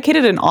super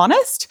dedicated and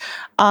honest.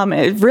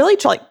 Really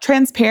like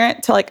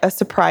transparent to like a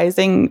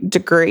surprising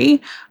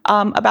degree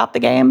about the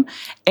game.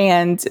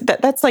 And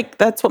that's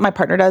what my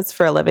partner does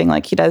for a living.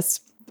 Like he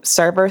does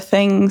server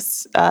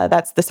things.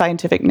 That's the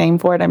scientific name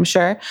for it, I'm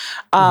sure.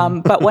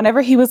 But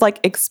whenever he was like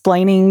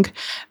explaining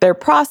their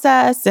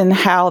process and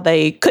how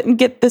they couldn't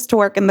get this to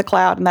work in the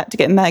cloud and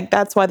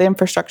that's why the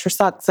infrastructure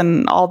sucks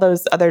and all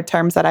those other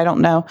terms that I don't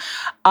know,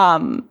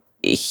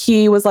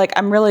 he was like,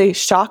 I'm really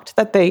shocked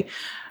that they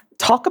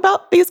talk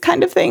about these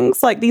kind of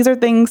things. Like these are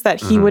things that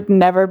he would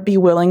never be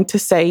willing to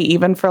say,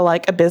 even for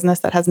like a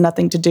business that has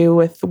nothing to do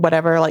with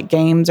whatever, like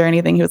games or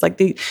anything. He was like,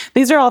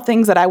 these are all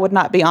things that I would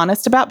not be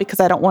honest about because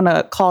I don't want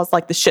to cause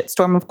like the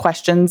shitstorm of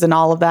questions and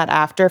all of that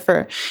after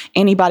for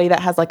anybody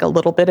that has like a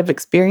little bit of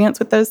experience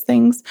with those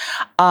things.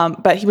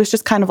 But he was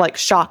just kind of like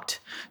shocked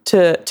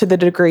to the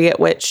degree at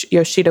which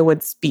Yoshida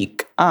would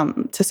speak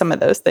to some of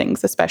those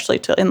things, especially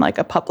in like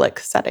a public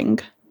setting.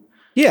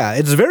 Yeah,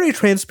 it's very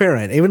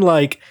transparent. Even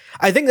like,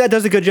 I think that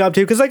does a good job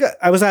too. Because like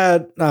I was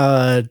at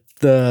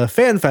the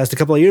Fan Fest a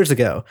couple of years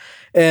ago,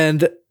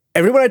 and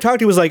everyone I talked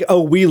to was like,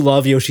 "Oh, we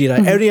love Yoshida.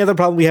 Any other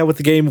problem we have with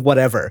the game,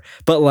 whatever.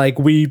 But like,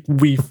 we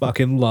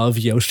fucking love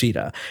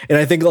Yoshida." And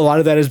I think a lot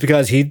of that is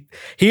because he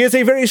is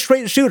a very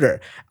straight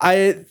shooter.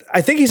 I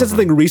think he said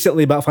something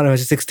recently about Final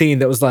Fantasy 16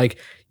 that was like,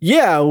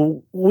 "Yeah,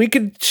 we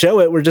could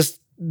show it. We're just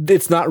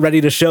it's not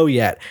ready to show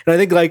yet. And I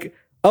think like,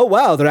 oh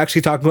wow, they're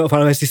actually talking about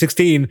Final Fantasy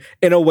 16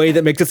 in a way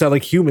that makes it sound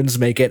like humans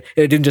make it,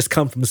 and it didn't just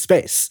come from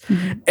space.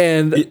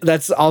 And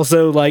that's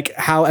also like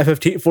how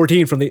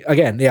FF14 from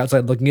the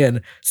outside looking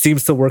in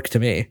seems to work to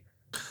me.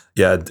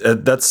 Yeah,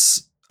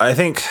 that's, I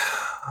think,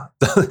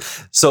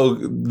 so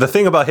the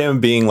thing about him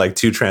being like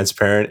too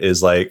transparent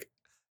is like,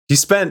 he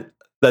spent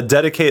the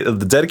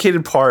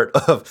dedicated part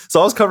of,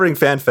 so I was covering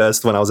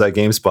FanFest when I was at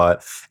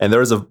GameSpot, and there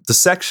was the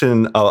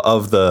section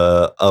of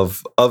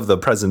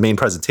the main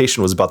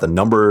presentation was about the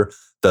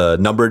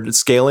numbered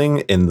scaling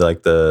in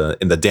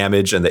the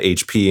damage and the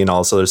HP and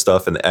all this other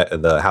stuff, and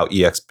the how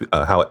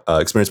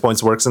experience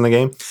points works in the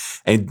game.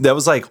 And that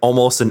was like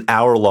almost an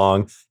hour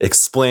long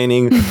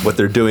explaining what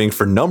they're doing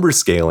for number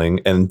scaling.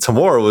 And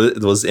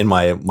Tamora was in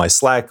my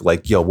Slack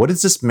like, yo, what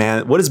is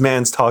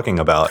man's talking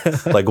about?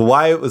 Like,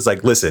 why? It was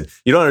like, listen,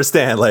 you don't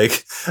understand.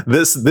 Like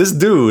this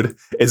dude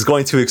is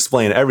going to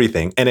explain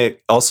everything. And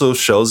it also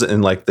shows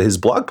in like his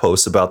blog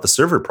posts about the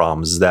server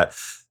problems, is that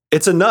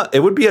it's enough. It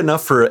would be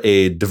enough for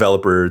a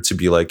developer to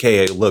be like,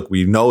 hey, look,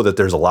 we know that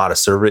there's a lot of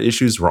server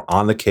issues. We're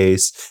on the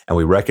case and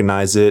we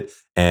recognize it.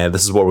 And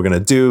this is what we're going to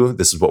do.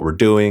 This is what we're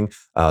doing.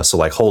 So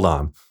like, hold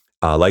on.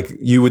 Like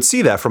you would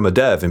see that from a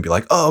dev and be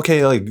like, oh,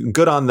 okay, like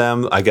good on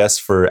them, I guess,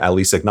 for at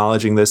least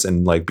acknowledging this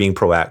and like being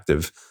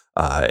proactive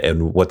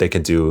and what they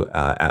can do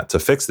to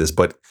fix this.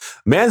 But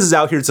Mans is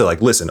out here to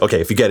like, listen, okay,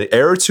 if you get an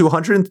error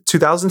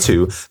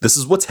 2002, this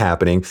is what's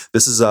happening.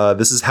 This is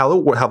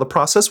how the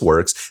process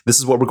works. This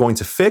is what we're going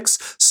to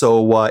fix.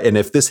 So and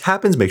if this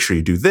happens, make sure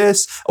you do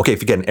this. Okay,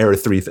 if you get an error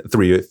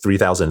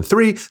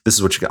 3003, this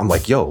is what you got. I'm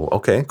like, yo,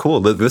 okay, cool.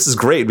 This is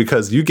great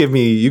because you gave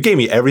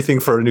me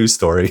everything for a news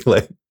story.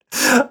 Like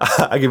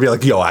I could be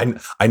like, yo,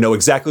 I know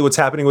exactly what's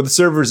happening with the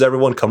servers.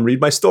 Everyone come read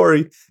my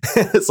story.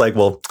 It's like,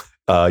 well,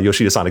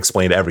 Yoshida-san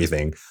explained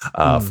everything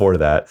for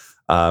that.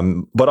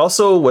 But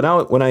also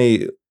when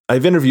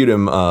I've interviewed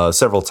him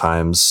several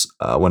times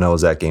when I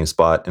was at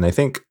GameSpot, and I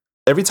think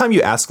every time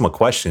you ask him a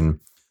question,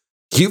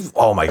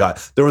 oh my God,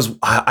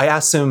 I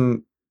asked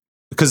him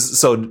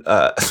because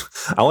I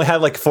only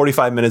had like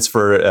 45 minutes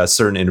for a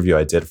certain interview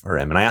I did for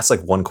him, and I asked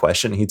like one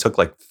question, and he took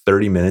like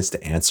 30 minutes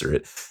to answer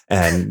it,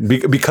 and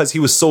because he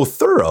was so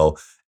thorough.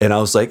 And I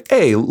was like,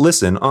 hey,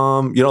 listen,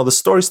 the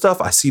story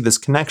stuff, I see this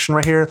connection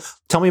right here.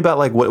 Tell me about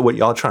like what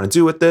y'all trying to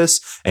do with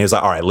this. And he was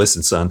like, all right,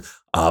 listen, son,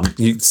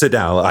 you sit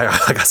down. I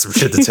got some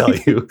shit to tell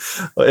you.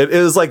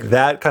 It was like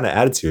that kind of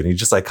attitude. And he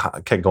just like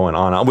kept going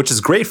on, which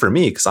is great for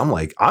me because I'm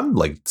like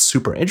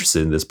super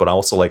interested in this, but I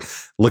also like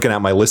looking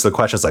at my list of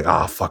questions like,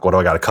 oh, fuck, what do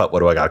I got to cut?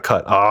 What do I got to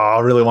cut? Oh, I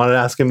really wanted to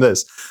ask him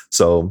this.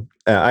 So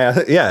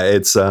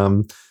it's,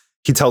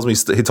 he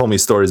told me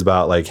stories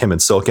about like him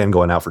and Silken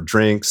going out for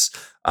drinks,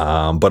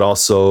 but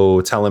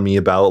also telling me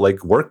about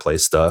like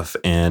workplace stuff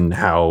and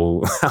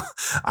how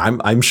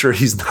I'm sure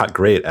he's not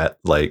great at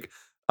like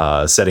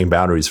setting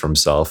boundaries for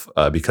himself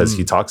because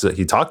he talked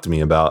to me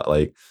about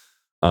like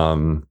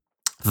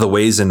the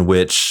ways in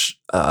which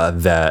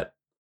that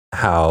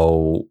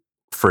how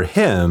for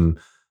him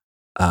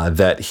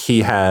that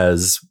he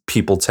has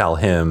people tell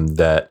him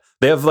that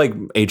they have like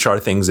HR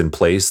things in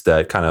place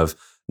that kind of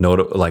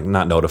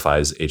not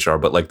notifies HR,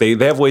 but like they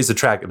have ways to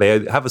track.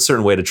 They have a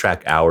certain way to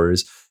track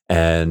hours,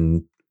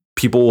 and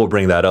people will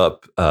bring that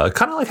up,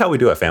 kind of like how we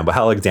do at Fanbyte,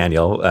 how like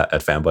Danielle at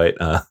Fanbyte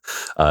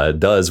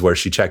does, where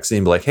she checks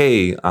in, like,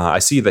 hey, I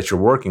see that you're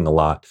working a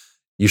lot.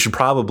 You should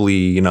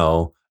probably,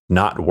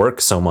 not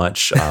work so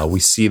much. We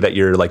see that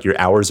your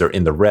hours are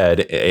in the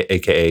red,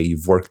 aka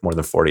you've worked more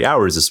than 40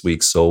 hours this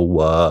week.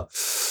 So,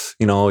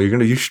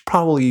 you should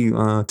probably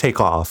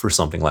take off or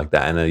something like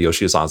that. And then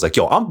Yoshida-san's like,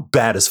 yo, I'm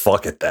bad as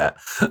fuck at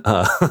that.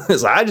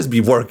 So I just be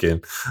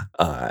working.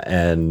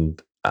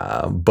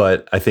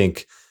 But I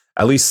think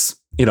at least,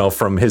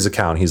 from his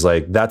account, he's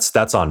like,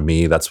 that's on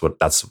me. That's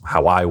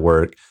how I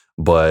work.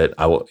 But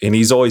and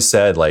he's always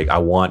said, like, I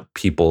want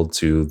people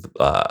to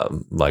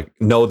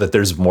know that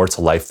there's more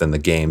to life than the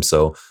game.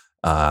 So,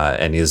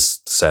 and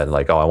he's said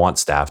like, oh, I want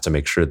staff to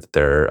make sure that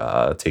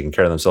they're taking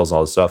care of themselves and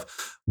all this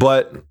stuff.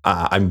 But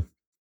I'm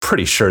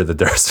pretty sure that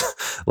there's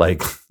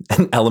like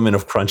an element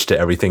of crunch to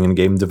everything in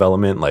game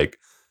development. Like,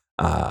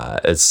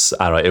 I don't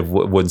know, it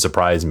wouldn't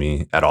surprise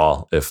me at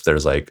all if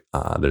there's like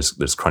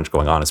there's crunch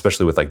going on,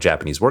 especially with like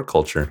Japanese work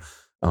culture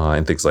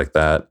and things like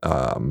that.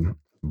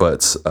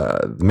 But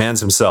Mans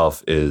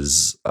himself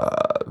is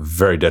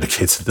very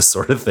dedicated to this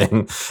sort of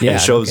thing. Yeah, it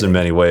shows in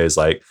many ways.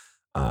 Like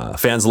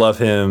fans love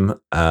him.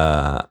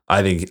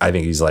 I think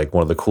he's like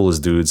one of the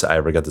coolest dudes I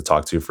ever got to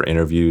talk to for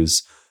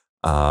interviews.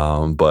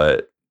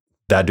 But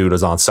that dude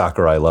is on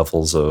Sakurai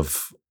levels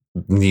of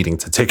needing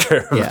to take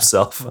care of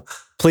himself.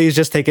 Please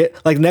just take it.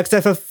 Like next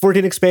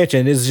FF14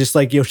 expansion is just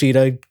like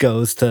Yoshida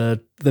goes to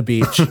the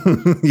beach.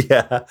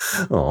 Yeah.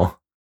 Oh.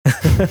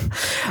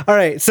 All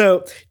right.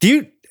 So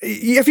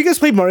if you guys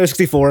played Mario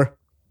 64,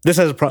 this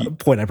has a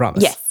point, I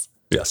promise.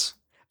 Yes.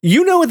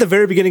 At the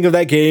very beginning of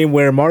that game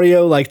where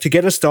Mario, like, to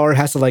get a star,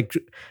 has to, like,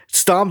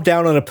 stomp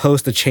down on a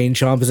post the Chain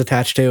Chomp is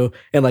attached to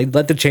and, like,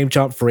 let the Chain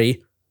Chomp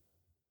free?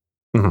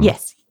 Mm-hmm.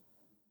 Yes.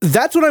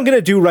 That's what I'm going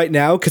to do right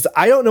now because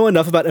I don't know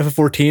enough about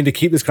FF14 to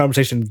keep this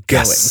conversation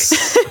going.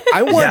 Yes.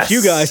 I want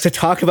you guys to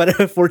talk about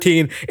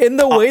FF14 in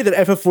the way that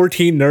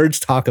FF14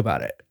 nerds talk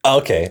about it.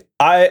 Okay.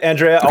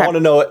 Andrea, I want to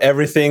know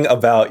everything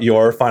about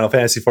your Final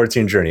Fantasy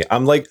 14 journey.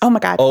 I'm like, oh my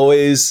God,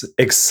 always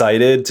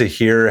excited to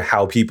hear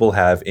how people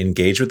have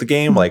engaged with the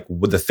game, like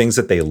with the things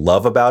that they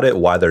love about it,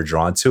 why they're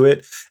drawn to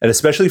it. And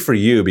especially for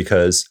you,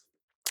 because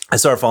I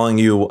started following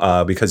you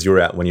because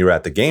when you were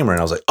at the Gamer, and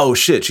I was like, oh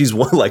shit, she's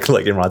one, like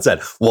Imran said,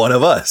 one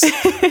of us.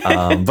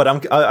 But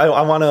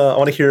I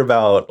want to hear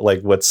about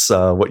like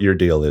what your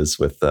deal is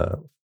with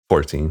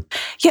 14.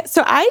 Yeah,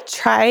 so I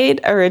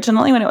tried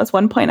originally when it was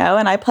 1.0,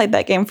 and I played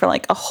that game for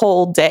like a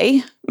whole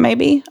day,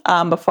 maybe,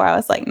 before I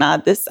was like, nah,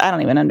 I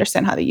don't even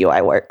understand how the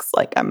UI works.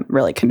 Like, I'm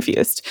really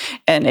confused.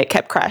 And it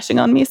kept crashing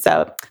on me.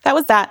 So that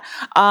was that.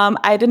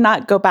 I did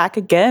not go back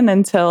again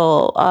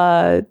until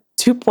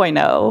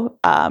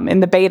 2.0 in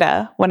the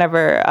beta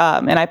whenever,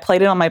 and I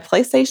played it on my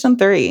PlayStation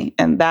 3,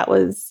 and that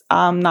was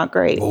not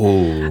great.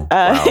 Ooh,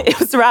 wow. It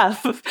was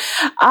rough.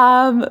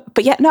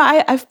 But yeah, no,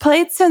 I've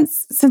played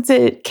since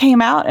it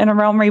came out in A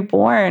Realm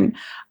Reborn.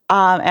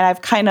 And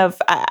I've kind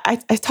of, I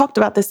talked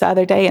about this the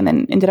other day and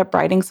then ended up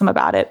writing some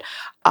about it,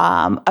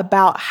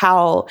 about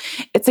how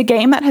it's a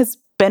game that has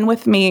been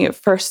with me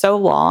for so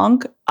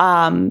long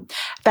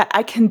that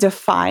I can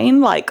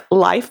define like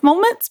life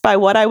moments by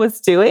what I was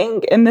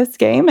doing in this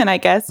game. And I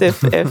guess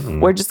if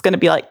we're just going to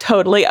be like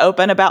totally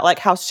open about like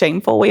how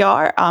shameful we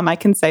are, I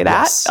can say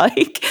that. Yes.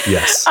 Like,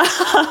 yes.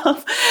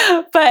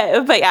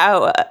 But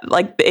yeah,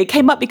 like it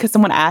came up because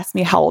someone asked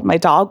me how old my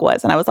dog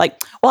was, and I was like,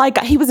 well,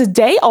 he was a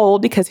day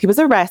old because he was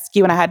a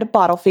rescue, and I had to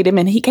bottle feed him,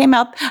 and he came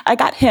out. I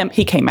got him.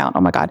 He came out.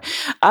 Oh my God,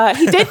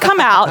 he did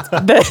come out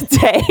the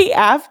day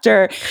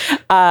after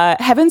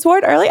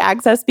Heavensward Early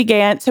Access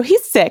began. So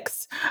he's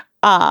 6.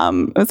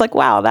 It was like,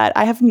 wow, that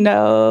I have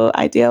no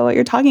idea what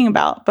you're talking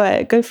about,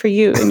 but good for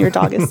you. And your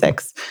dog is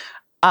 6.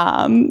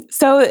 But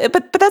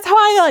that's how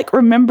I like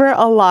remember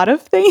a lot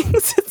of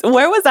things.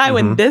 Where was I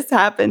when this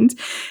happened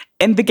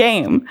in the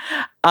game?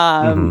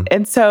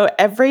 And so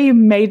every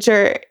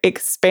major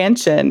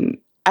expansion,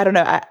 I don't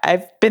know,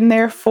 I've been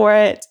there for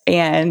it,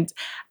 and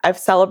I've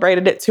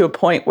celebrated it to a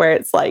point where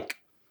it's like,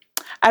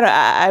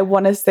 I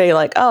want to say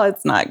like, oh,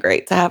 it's not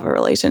great to have a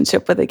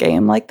relationship with a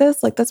game like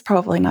this. Like, that's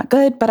probably not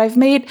good. But I've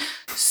made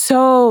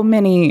so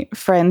many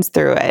friends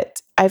through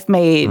it. I've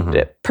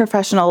made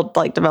professional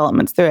like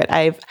developments through it.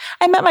 I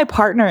met my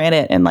partner in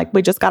it, and like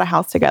we just got a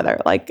house together.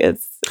 Like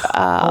it's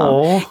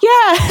I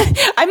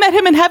met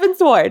him in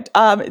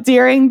Heavensward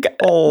during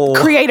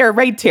creator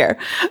raid tier.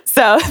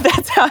 So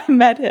that's how I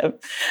met him.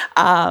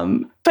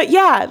 But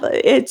yeah,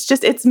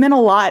 it's meant a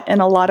lot in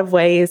a lot of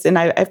ways, and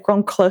I've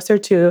grown closer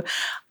to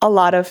a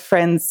lot of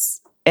friends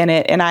in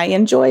it, and I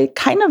enjoy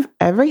kind of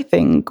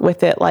everything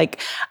with it. Like,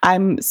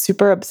 I'm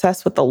super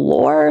obsessed with the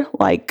lore,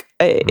 like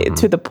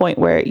to the point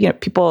where, you know,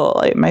 people,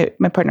 like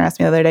my partner asked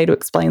me the other day to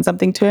explain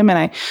something to him, and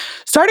I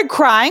started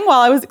crying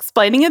while I was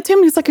explaining it to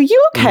him. He's like, are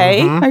you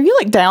okay? Are you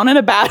like down in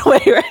a bad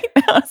way right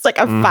now? It's like,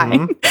 I'm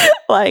fine.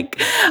 Like,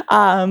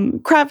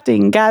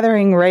 crafting,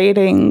 gathering,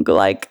 raiding,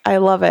 like I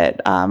love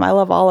it. I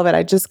love all of it.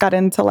 I just got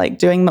into like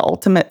doing the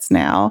ultimates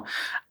now.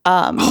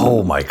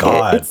 Oh my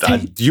God.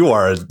 You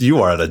are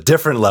at a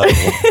different level.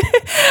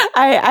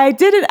 I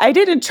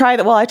didn't try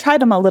that. Well, I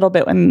tried them a little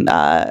bit when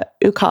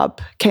Ukop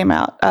came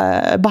out,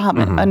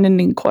 Bahamut,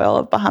 Unending Coil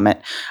of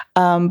Bahamut.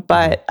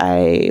 But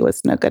I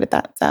was no good at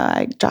that. So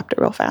I dropped it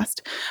real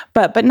fast.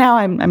 But now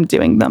I'm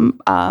doing them.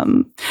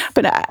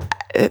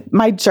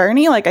 My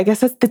journey, like, I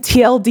guess that's the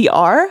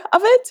TLDR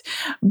of it.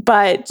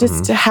 But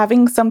just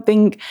having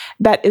something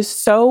that is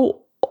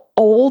so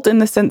old in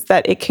the sense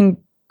that it can,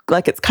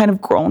 like, it's kind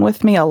of grown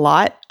with me a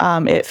lot.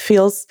 It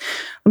feels,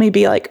 let me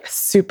be like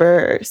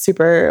super,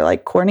 super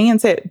like corny and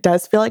say it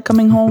does feel like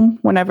coming home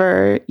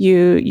whenever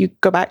you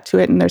go back to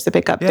it and there's a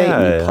big update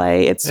and you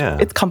play.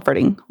 It's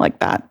comforting like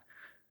that.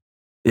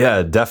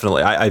 Yeah,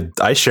 definitely.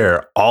 I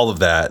share all of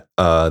that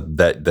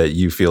that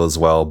you feel as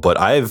well. But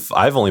I've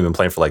only been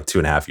playing for like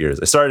 2.5 years.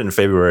 I started in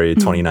February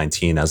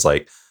 2019. I was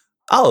like,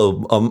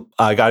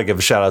 I got to give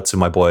a shout out to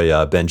my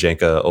boy Ben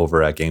Janka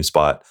over at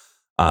GameSpot.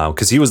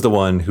 Because he was the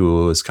one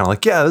who was kind of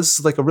like, yeah, this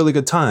is like a really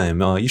good time.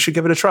 You should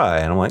give it a try.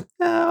 And I'm like,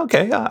 yeah,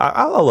 okay,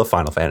 I love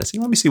Final Fantasy.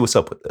 Let me see what's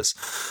up with this.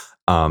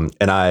 And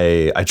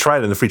I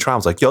tried it in the free trial. I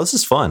was like, yo, this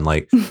is fun.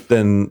 Like,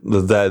 then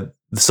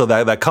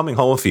that coming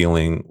home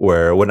feeling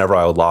where whenever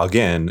I would log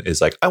in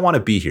is like, I want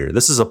to be here.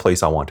 This is a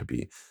place I want to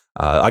be.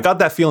 I got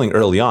that feeling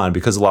early on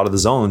because a lot of the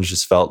zones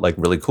just felt like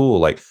really cool.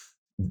 Like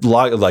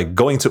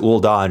going to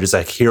Ul'dah and just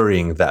like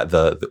hearing that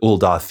the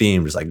Ul'dah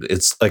theme, just like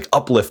it's like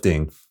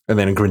uplifting. And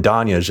then in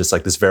Gridania is just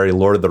like this very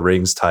Lord of the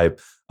Rings type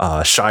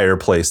Shire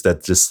place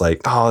that just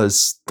like,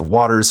 the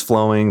water is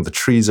flowing, the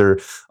trees are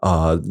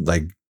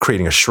like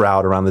creating a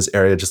shroud around this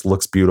area, just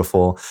looks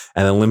beautiful.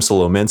 And then Limsa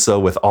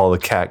Lominsa with all the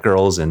cat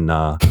girls and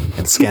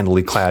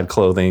scantily clad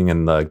clothing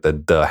and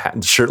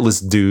the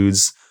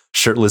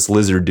shirtless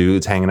lizard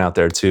dudes hanging out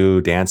there too,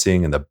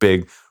 dancing, and the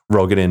big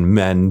Rogadin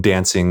men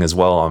dancing as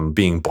well on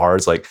being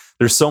bards. Like,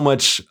 there's so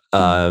much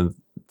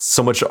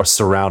so much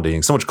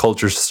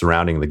culture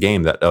surrounding the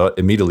game that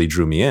immediately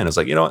drew me in. I was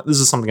like, you know what, this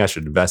is something I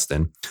should invest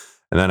in.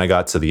 And then I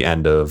got to the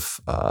end of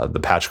the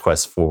patch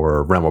quest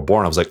for Realm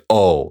Reborn. I was like,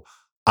 oh,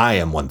 I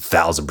am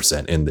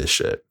 1000% in this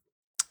shit.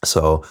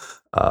 So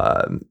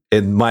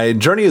and my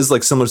journey is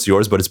like similar to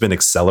yours, but it's been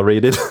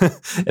accelerated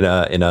in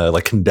a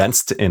like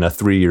condensed in a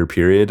 3-year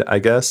period, I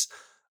guess.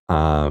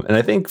 And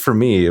I think for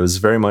me, it was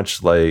very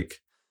much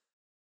like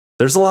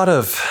there's a lot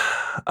of,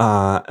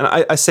 and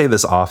I say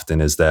this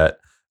often, is that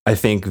I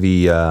think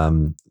the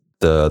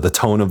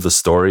tone of the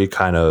story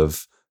kind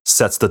of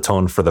sets the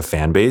tone for the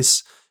fan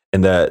base,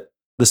 and that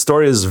the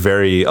story is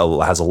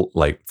has a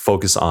like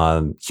focus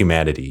on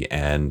humanity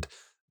and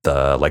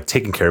the like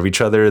taking care of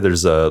each other.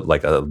 There's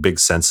a big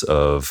sense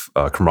of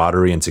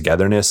camaraderie and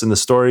togetherness in the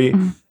story.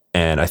 Mm-hmm.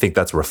 And I think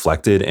that's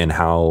reflected in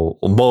how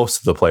most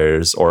of the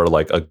players, or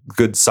like a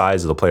good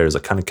size of the players,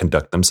 that kind of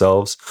conduct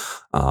themselves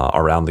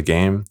around the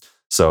game.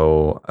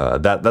 So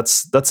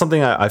that's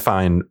something I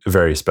find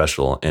very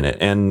special in it.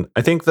 And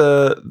I think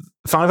the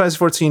Final Fantasy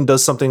XIV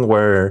does something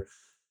where,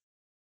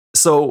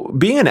 so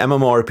being an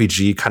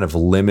MMORPG kind of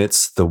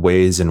limits the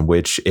ways in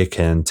which it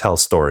can tell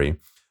story.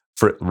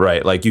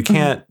 Right? Like you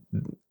can't,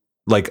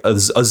 like a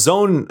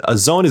zone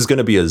is going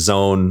to be a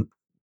zone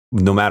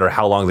no matter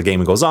how long the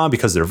game goes on,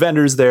 because there are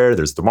vendors there,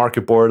 there's the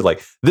market board.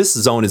 Like this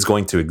zone is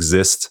going to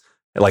exist,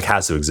 like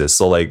has to exist.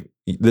 So like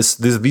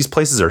these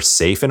places are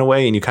safe in a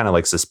way, and you kind of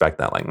like suspect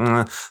that like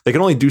they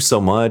can only do so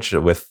much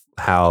with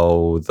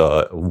how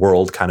the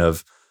world kind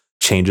of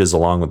changes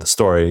along with the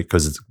story,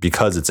 because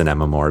it's an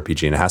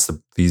MMORPG, and it has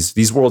to,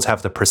 these worlds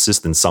have to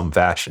persist in some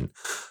fashion.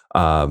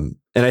 And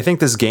I think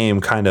this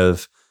game kind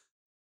of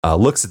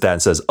looks at that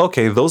and says,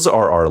 okay, those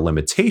are our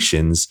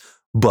limitations,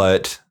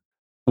 but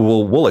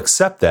we'll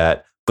accept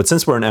that. But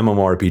since we're an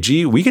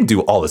MMORPG, we can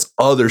do all this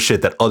other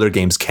shit that other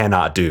games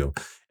cannot do.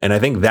 And I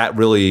think that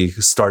really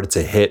started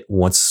to hit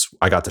once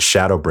I got to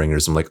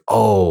Shadowbringers. I'm like,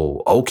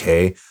 oh,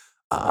 okay.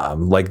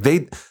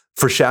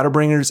 For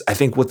Shadowbringers, I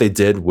think what they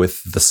did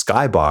with the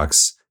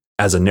Skybox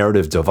as a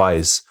narrative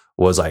device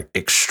was like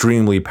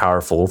extremely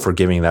powerful for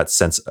giving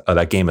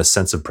that game a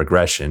sense of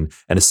progression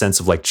and a sense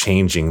of like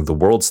changing the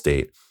world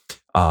state.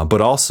 But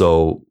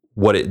also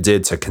what it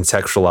did to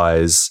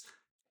contextualize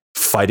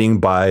fighting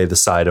by the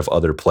side of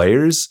other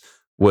players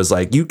was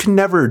like, you can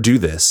never do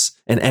this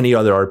in any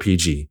other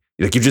RPG.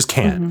 Like you just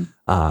can't.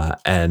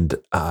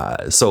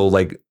 Mm-hmm. So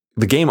like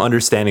the game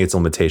understanding its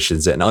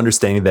limitations and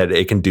understanding that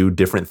it can do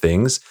different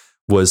things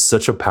was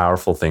such a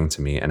powerful thing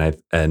to me.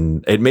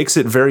 And it makes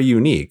it very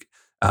unique.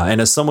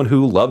 And as someone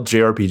who loved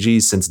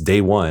JRPGs since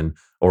day one,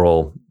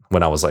 or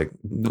when I was like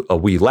a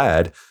wee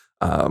lad,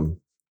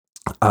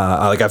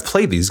 like I've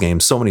played these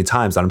games so many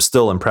times that I'm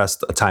still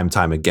impressed time and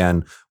time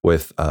again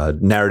with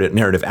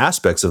narrative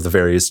aspects of the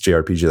various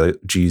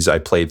JRPGs I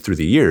played through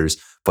the years,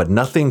 but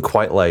nothing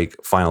quite like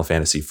Final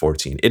Fantasy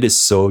XIV. It is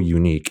so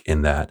unique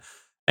in that.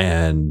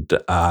 And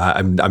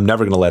I'm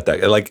never going to let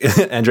that, like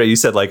Andre, you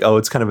said like, oh,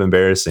 it's kind of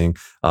embarrassing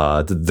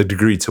the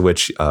degree to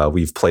which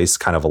we've placed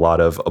kind of a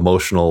lot of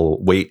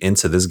emotional weight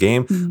into this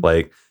game. Mm-hmm.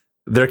 Like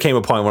there came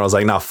a point when I was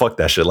like, nah, fuck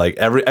that shit. Like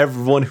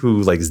everyone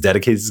who like is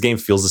dedicated to this game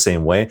feels the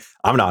same way.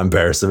 I'm not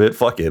embarrassed of it.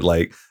 Fuck it.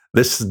 Like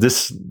this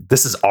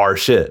is our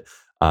shit.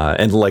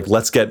 And like,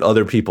 let's get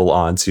other people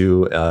on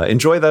to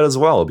enjoy that as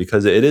well,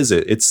 because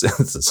it's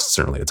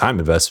certainly a time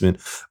investment,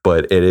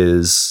 but it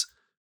is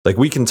like,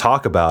 we can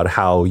talk about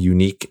how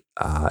unique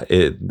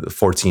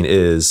 14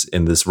 is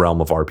in this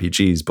realm of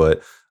RPGs,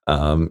 but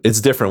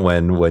it's different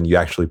when you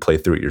actually play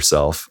through it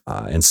yourself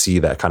and see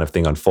that kind of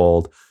thing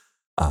unfold.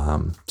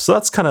 So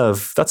that's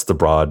the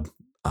broad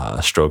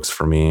strokes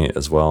for me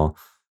as well.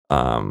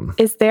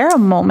 Is there a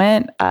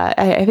moment,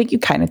 I think you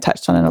kind of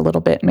touched on it a little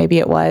bit, maybe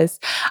it was,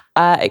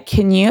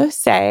 can you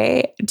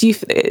say,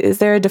 is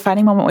there a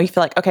defining moment where you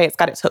feel like, okay, it's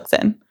got its hooks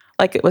in?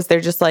 Like, was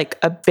there just like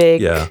a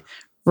big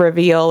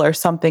reveal or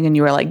something and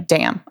you were like,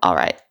 damn, all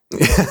right.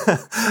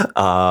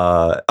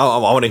 I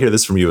want to hear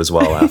this from you as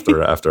well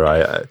after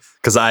I,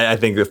 because I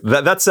think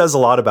that says a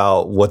lot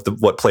about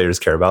what players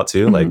care about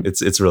too. Mm-hmm. Like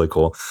it's really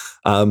cool.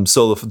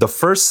 So the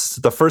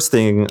first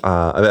thing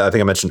I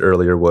think I mentioned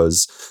earlier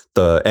was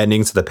the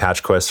ending to the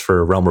patch quest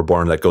for Realm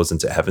Reborn that goes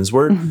into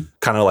Heavensward. Mm-hmm.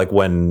 Kind of like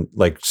when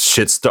like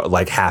shit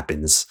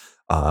happens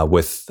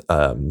with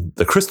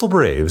the Crystal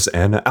Braves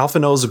and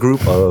Alphinaud's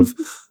group of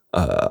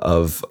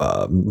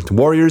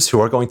warriors who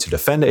are going to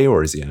defend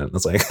Eorzea. And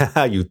it's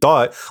like, you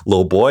thought,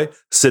 little boy,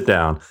 sit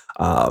down.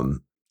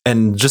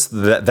 And just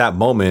that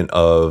moment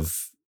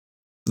of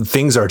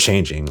things are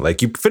changing.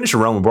 Like you finish a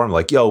Realm Reborn,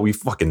 like, yo, we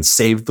fucking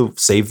saved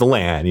the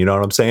land. You know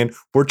what I'm saying?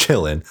 We're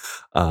chilling.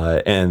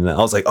 And I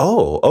was like,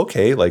 oh,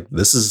 okay. Like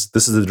this is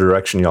the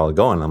direction y'all are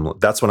going.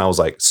 That's when I was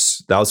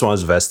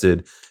vested.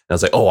 And I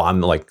was like, oh, I'm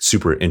like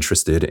super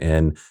interested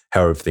in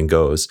how everything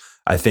goes.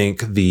 I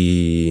think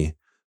the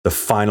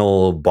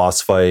final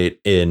boss fight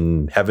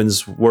in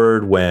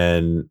Heavensward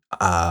when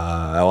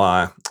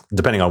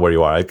depending on where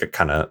you are, I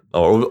kind of,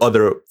 or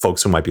other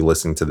folks who might be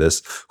listening to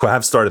this who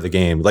have started the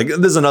game. Like,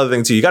 there's another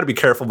thing too. You got to be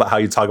careful about how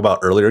you talk about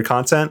earlier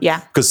content. Yeah.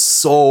 Because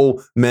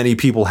so many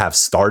people have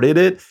started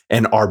it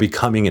and are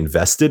becoming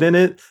invested in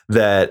it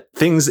that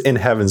things in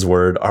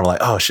Heavensward are like,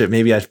 oh shit,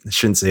 maybe I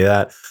shouldn't say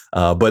that.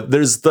 But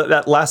there's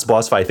that last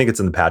boss fight. I think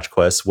it's in the patch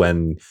quest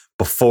when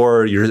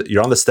before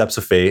you're on the Steps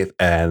of Faith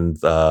and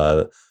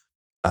the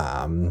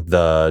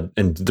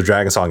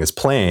Dragon Song is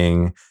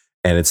playing.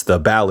 And it's the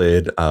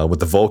ballad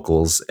with the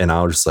vocals, and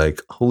I was just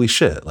like, "Holy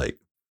shit! Like,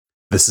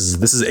 this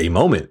is a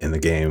moment in the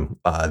game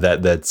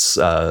that's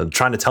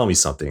trying to tell me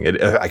something."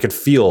 I could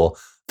feel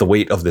the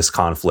weight of this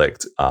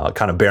conflict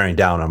kind of bearing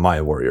down on my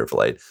Warrior of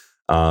Light.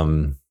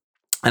 And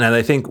then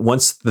I think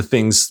once the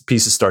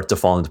pieces start to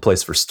fall into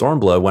place for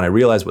Stormblood, when I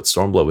realized what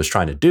Stormblood was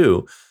trying to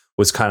do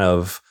was kind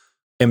of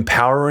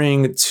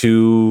empowering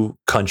two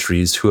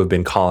countries who have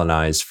been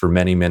colonized for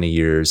many, many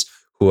years,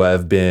 who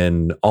have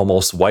been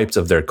almost wiped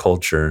of their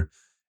culture,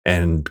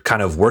 and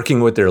kind of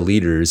working with their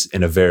leaders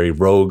in a very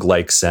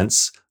rogue-like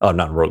sense. Oh,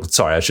 not rogue.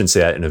 Sorry, I shouldn't say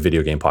that in a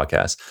video game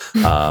podcast.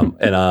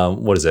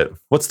 What is it?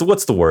 What's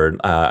the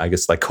word? I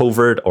guess like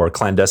covert or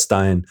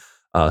clandestine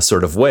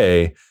sort of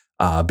way.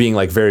 Being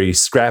like very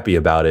scrappy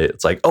about it.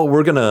 It's like, oh,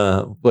 we're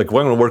gonna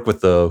work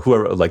with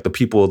the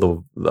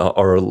people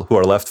who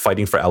are left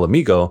fighting for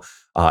Alamigo.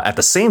 At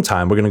the same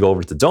time, we're going to go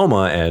over to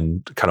Doma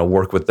and kind of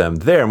work with them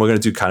there. And we're going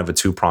to do kind of a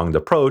two-pronged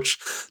approach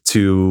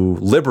to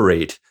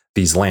liberate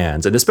these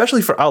lands. And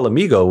especially for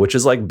Alamigo, which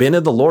has like been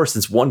in the lore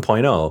since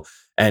 1.0.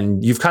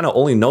 And you've kind of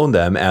only known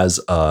them as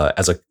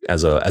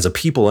a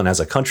people and as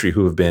a country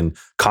who have been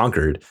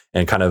conquered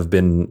and kind of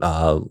been,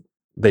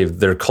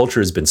 their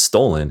culture has been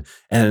stolen.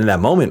 And in that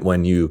moment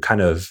when you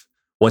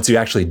once you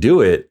actually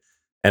do it,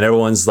 and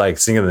everyone's like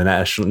singing the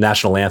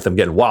national anthem,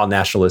 getting wild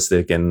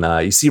nationalistic. And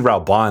you see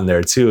Raoban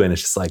there too. And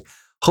it's just like,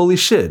 holy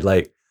shit,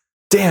 like,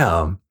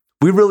 damn,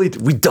 we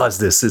does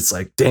this. It's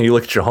like, damn, you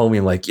look at your homie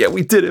and like, yeah,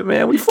 we did it,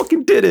 man. We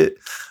fucking did it.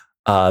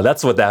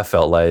 That's what that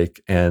felt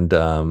like. And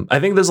I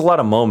think there's a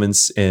lot of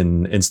moments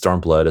in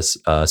Stormblood,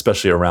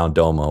 especially around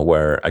Doma,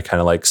 where I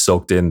kind of like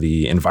soaked in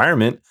the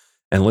environment,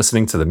 and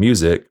listening to the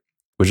music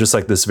was just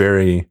like this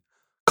very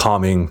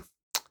calming,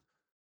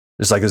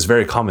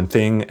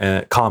 thing,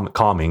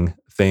 calming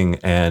thing.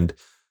 And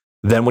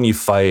then when you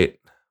fight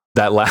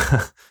that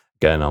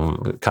again,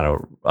 I'm kind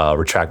of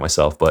retract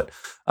myself, but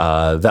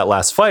that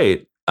last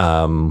fight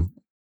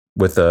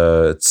with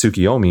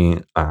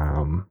Tsukiyomi,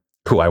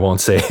 who I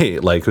won't say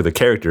like who the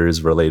character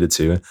is related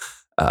to,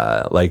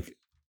 like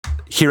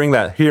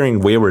hearing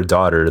Wayward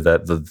Daughter,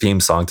 that the theme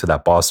song to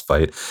that boss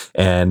fight,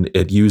 and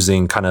it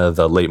using kind of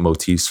the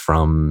leitmotifs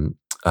from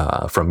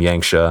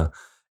Yanxia,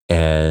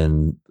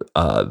 and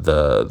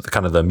the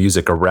kind of the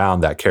music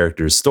around that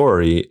character's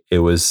story. It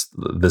was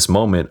this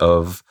moment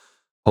of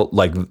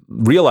like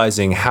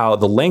realizing how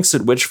the lengths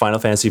at which Final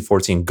Fantasy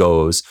XIV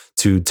goes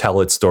to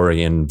tell its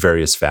story in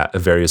various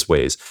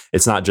ways.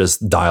 It's not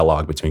just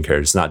dialogue between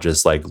characters. It's not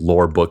just like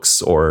lore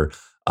books or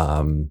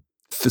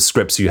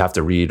scripts you have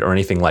to read or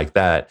anything like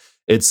that.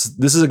 This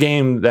is a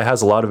game that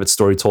has a lot of its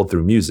story told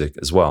through music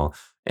as well.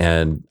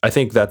 And I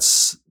think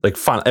that's like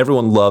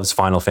everyone loves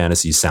Final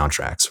Fantasy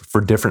soundtracks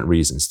for different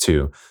reasons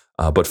too.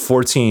 But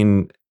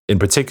 14 in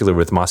particular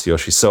with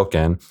Masayoshi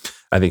Soken,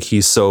 I think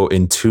he's so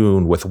in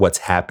tune with what's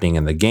happening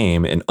in the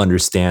game and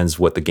understands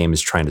what the game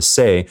is trying to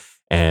say,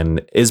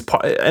 and is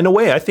in a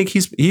way, I think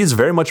he is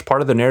very much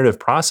part of the narrative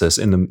process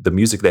in the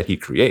music that he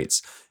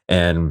creates.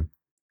 And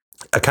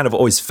I kind of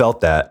always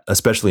felt that,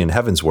 especially in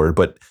Heavensward,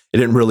 but it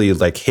didn't really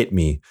like hit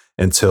me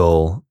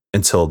until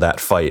that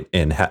fight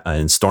in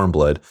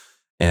Stormblood.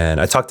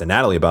 And I talked to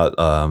Natalie about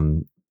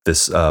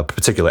this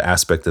particular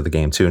aspect of the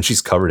game too, and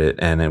she's covered it.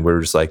 And then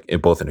we're just like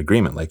both in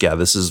agreement. Like, yeah,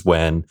 this is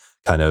when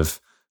kind of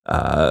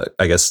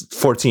I guess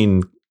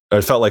 14.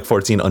 It felt like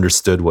 14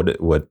 understood what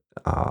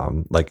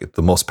like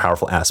the most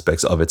powerful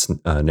aspects of its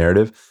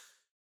narrative.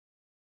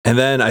 And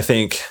then I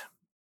think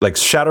like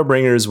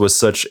Shadowbringers was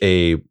such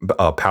a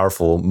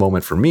powerful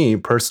moment for me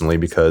personally,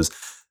 because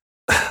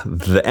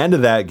the end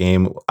of that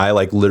game,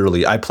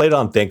 I played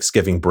on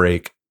Thanksgiving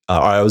break.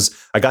 I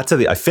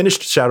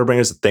finished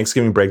Shadowbringers at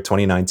Thanksgiving break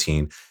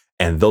 2019,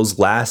 and those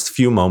last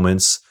few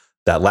moments,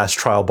 that last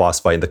trial boss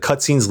fight, the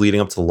cutscenes leading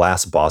up to the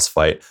last boss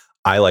fight,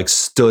 I like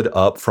stood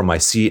up from my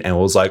seat and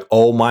was like,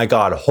 "Oh my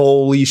god,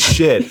 holy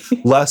shit,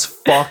 let's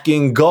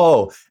fucking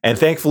go!" And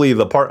thankfully,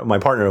 my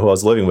partner who I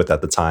was living with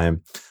at the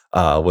time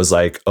was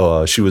like,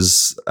 she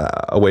was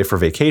away for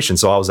vacation,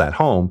 so I was at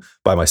home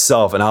by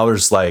myself, and I was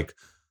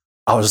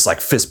just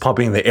like fist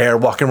pumping in the air,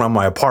 walking around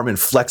my apartment,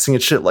 flexing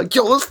and shit, like,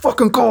 "Yo, let's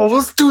fucking go,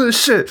 let's do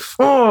this shit!"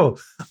 Oh,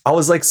 I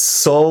was like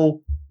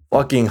so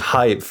fucking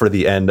hyped for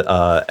the end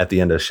at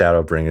the end of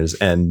Shadowbringers,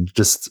 and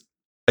just.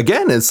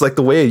 Again, it's like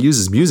the way it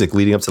uses music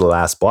leading up to the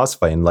last boss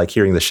fight, and like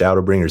hearing the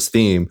Shadowbringers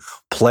theme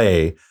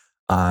play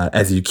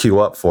as you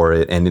queue up for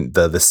it, and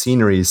the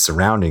scenery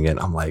surrounding it.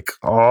 I'm like,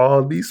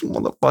 oh, these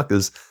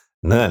motherfuckers.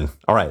 And then,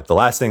 all right, the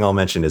last thing I'll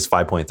mention is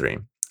 5.3. I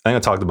think I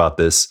talked about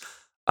this.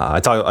 I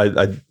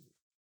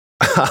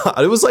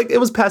it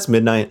was past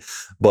midnight,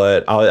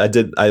 but I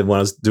when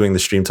I was doing the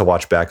stream to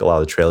watch back a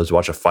lot of the trailers,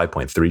 watch a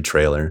 5.3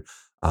 trailer.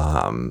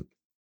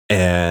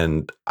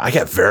 And I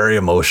get very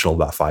emotional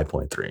about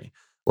 5.3.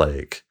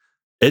 Like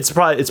it's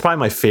probably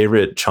my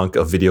favorite chunk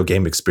of video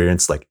game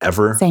experience like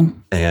ever.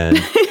 Same. And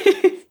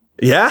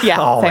yeah.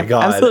 Oh same. my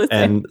God.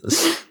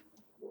 Absolutely.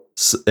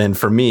 And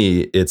for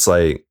me, it's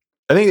like,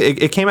 I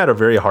think it came at a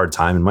very hard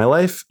time in my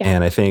life. Yeah.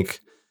 And I think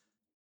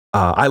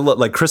I love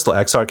like Crystal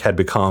Exarch had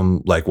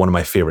become like one of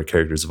my favorite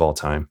characters of all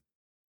time.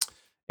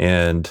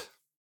 And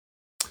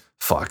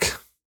fuck,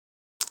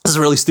 this is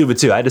really stupid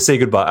too. I had to say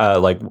goodbye.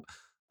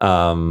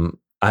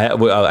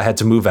 I had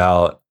to move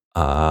out.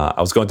 I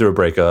was going through a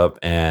breakup,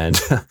 and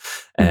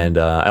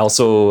I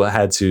also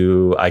had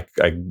to. I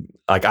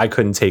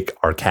couldn't take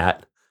our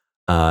cat,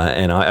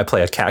 and I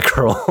play a cat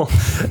girl,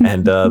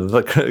 and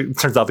it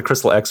turns out the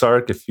Crystal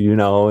Exarch, if you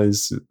know,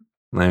 is.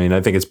 I mean,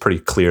 I think it's pretty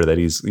clear that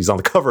he's on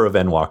the cover of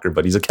Endwalker,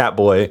 but he's a cat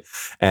boy,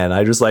 and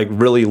I just like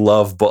really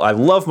love. I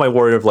love my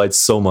Warrior of Light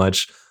so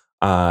much,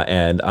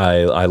 and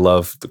I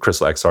love the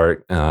Crystal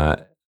Exarch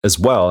as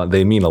well.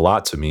 They mean a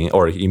lot to me,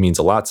 or he means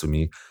a lot to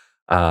me,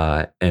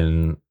 and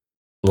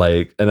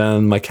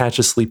then my cat's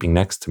just sleeping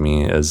next to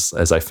me as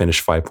I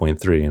finish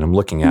 5.3, and I'm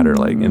looking at her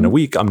like, in a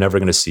week I'm never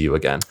gonna see you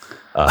again,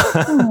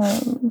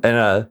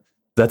 and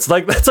that's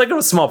like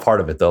a small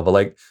part of it though, but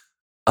like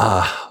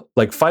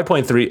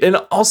 5.3, and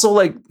also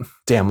like,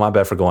 damn, my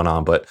bad for going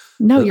on, but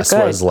no, you're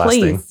good.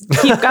 Please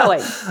keep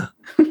going.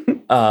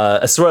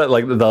 I swear,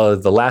 like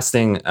the last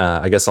thing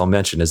I guess I'll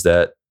mention is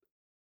that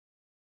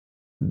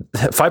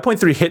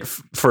 5.3 hit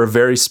for a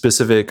very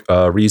specific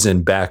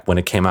reason back when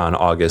it came out in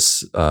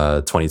August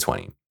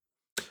 2020.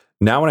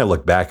 Now, when I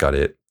look back at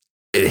it,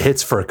 it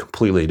hits for a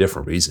completely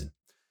different reason,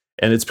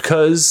 and it's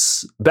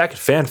because back at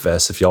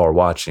FanFest, if y'all are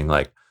watching,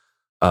 like.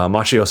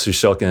 Masayoshi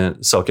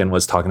Soken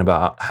was talking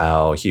about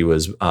how he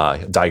was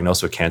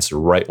diagnosed with cancer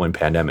right when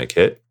pandemic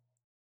hit,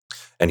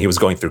 and he was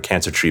going through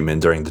cancer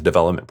treatment during the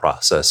development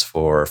process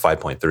for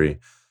 5.3,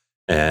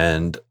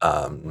 and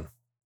and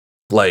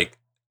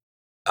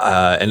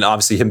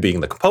obviously him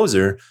being the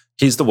composer,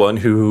 he's the one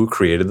who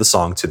created the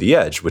song "To the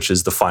Edge," which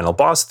is the final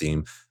boss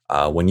theme.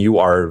 When you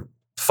are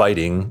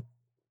fighting,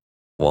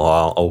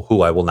 well,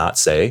 who I will not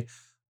say,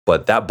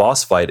 but that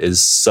boss fight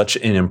is such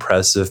an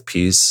impressive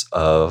piece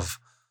of.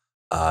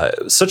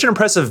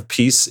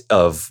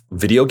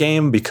 Video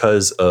game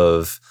because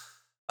of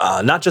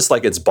not just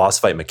like its boss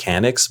fight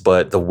mechanics,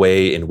 but the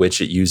way in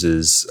which it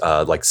uses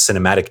like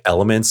cinematic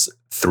elements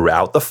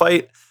throughout the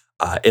fight.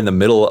 In the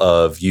middle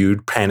of you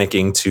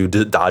panicking to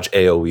dodge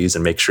AoEs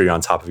and make sure you're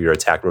on top of your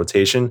attack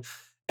rotation,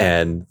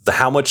 and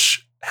how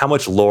much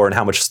lore and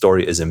how much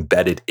story is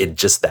embedded in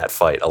just that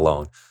fight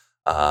alone.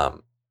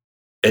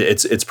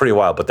 It's pretty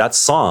wild. But that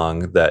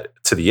song, that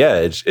 "To the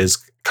Edge," is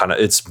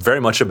it's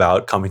very much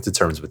about coming to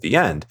terms with the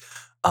end,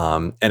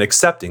 and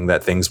accepting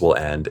that things will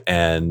end.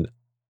 And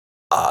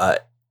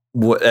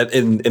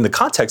in the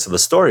context of the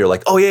story, you're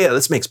like, oh yeah,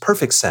 this makes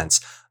perfect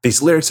sense.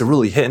 These lyrics are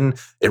really hitting.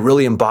 It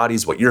really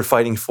embodies what you're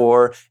fighting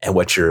for and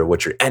what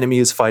your enemy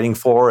is fighting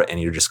for,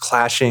 and you're just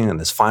clashing in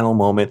this final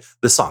moment.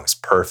 This song is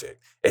perfect.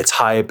 It's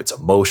hype. It's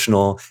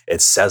emotional.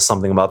 It says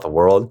something about the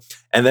world.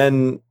 And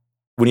then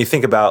when you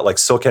think about like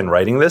Soken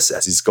writing this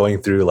as he's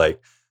going through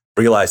like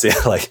realizing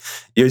like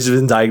he's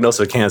been diagnosed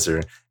with cancer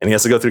and he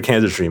has to go through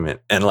cancer treatment,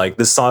 and like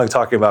this song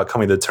talking about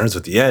coming to terms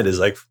with the end is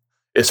like,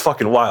 it's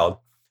fucking wild.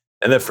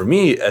 And then for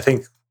me, I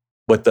think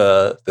what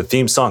the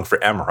theme song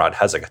for Amaranth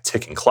has like a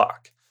ticking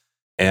clock,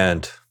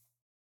 and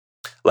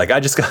like I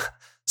just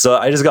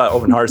got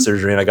open heart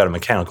surgery and I got a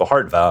mechanical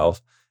heart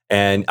valve,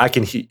 and I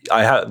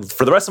have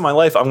for the rest of my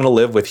life I'm going to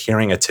live with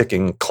hearing a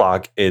ticking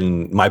clock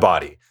in my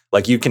body.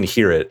 Like you can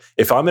hear it.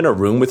 If I'm in a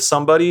room with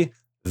somebody,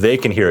 they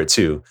can hear it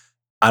too.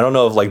 I don't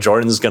know if like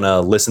Jordan's going to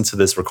listen to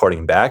this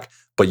recording back,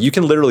 but you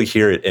can literally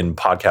hear it in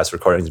podcast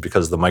recordings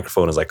because the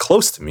microphone is like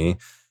close to me.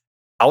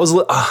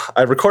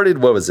 I recorded,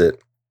 what was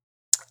it?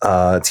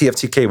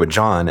 TFTK with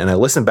John, and I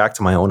listened back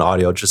to my own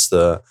audio just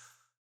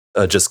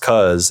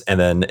cause. And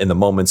then in the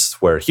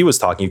moments where he was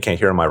talking, you can't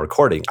hear in my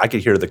recording, I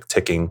could hear the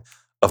ticking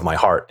of my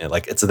heart, and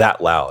like it's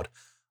that loud.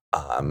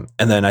 And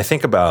then I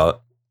think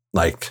about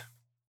like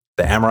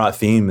the Amaranth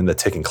theme and the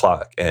ticking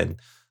clock and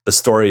the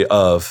story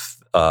of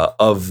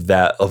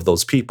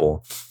those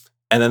people.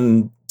 And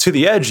then To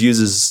the Edge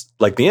uses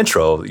like the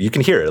intro, you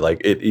can hear it,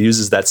 like it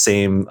uses that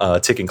same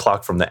ticking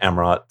clock from the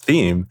Amaranth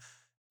theme.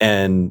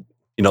 And,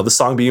 you know, the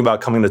song being about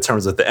coming to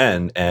terms with the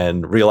end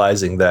and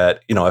realizing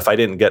that, you know, if I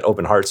didn't get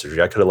open heart surgery,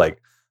 I could have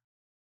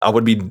I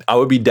would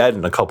be dead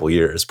in a couple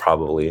years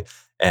probably.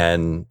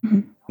 And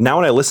now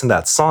when I listen to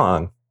that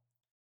song,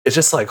 it's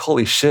just like,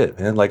 holy shit,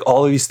 man. Like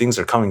all of these things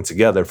are coming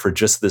together for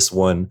just this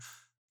one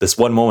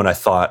moment I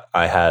thought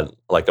I had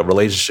like a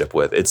relationship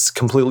with. It's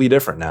completely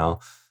different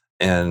now.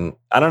 And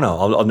I don't know,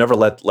 I'll never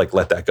let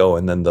that go.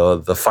 And then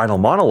the final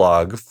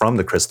monologue from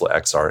the Crystal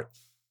Exarch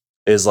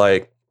is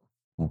like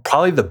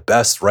probably the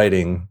best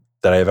writing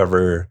that I've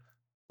ever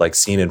like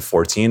seen in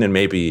 14 and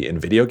maybe in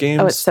video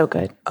games. Oh, it's so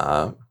good.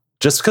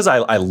 just because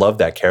I love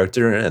that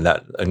character and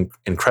that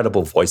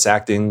incredible voice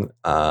acting,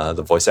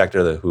 the voice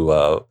actor who,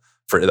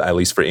 for at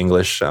least for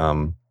English,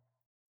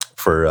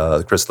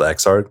 for Crystal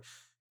Exarch,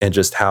 and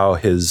just how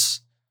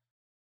his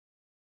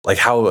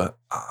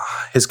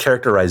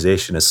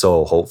characterization is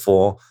so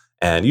hopeful.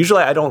 And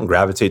usually I don't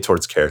gravitate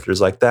towards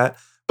characters like that,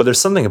 but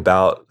there's something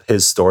about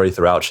his story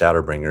throughout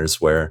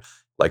Shadowbringers where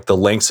like the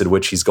lengths at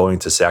which he's going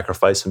to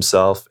sacrifice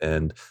himself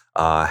and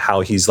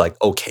how he's like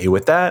okay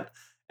with that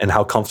and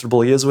how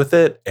comfortable he is with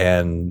it.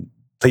 And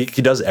he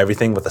does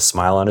everything with a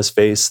smile on his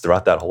face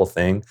throughout that whole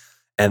thing.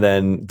 And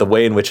then the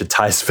way in which it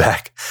ties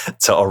back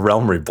to A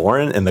Realm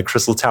Reborn in the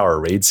Crystal Tower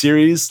raid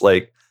series,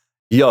 like,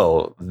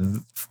 yo,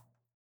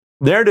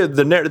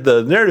 the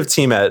narrative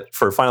team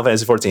for Final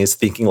Fantasy XIV is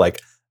thinking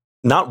like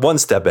not one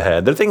step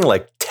ahead. They're thinking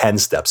like 10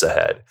 steps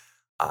ahead.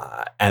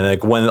 And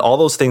like when all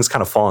those things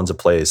kind of fall into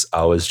place,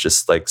 I was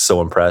just like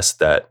so impressed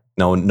that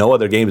no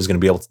other game is going to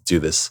be able to do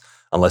this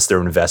unless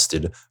they're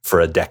invested for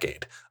a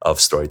decade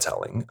of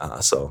storytelling.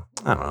 So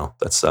I don't know.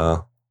 That's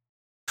how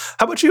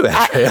about you,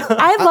 Andrea?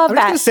 I love I'm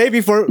that. just gonna say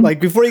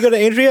before you go to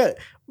Andrea,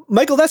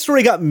 Michael, that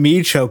story got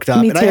me choked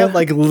up, Me and I too. have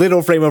like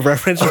little frame of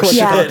reference for what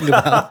you're talking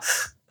about.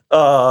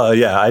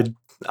 Yeah,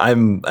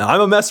 I'm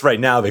a mess right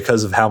now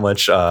because of how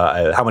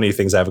many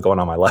things I have going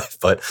on in my life.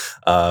 But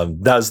I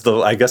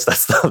guess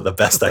that's the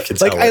best I can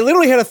tell. Like I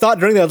literally had a thought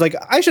during that. I was like,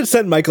 I should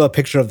send Michael a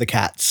picture of the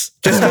cats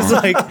just as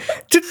like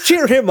to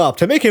cheer him up,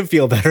 to make him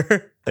feel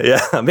better.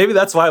 Yeah, maybe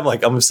that's why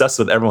I'm obsessed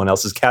with everyone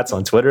else's cats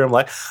on Twitter. I'm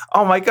like,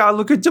 oh my God,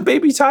 look at the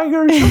baby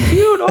tiger. It's so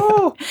cute.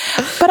 Oh.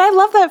 But I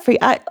love that for you.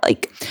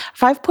 Like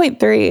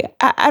 5.3,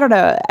 I don't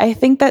know. I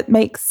think that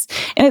makes,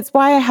 and it's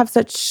why I have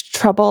such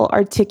trouble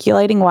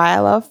articulating why I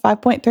love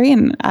 5.3.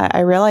 And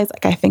I realize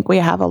like, I think we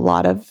have a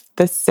lot of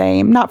the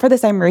same, not for the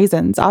same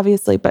reasons,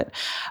 obviously, but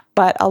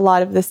a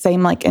lot of the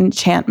same like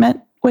enchantment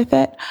with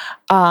it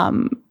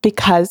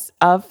because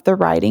of the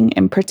writing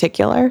in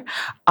particular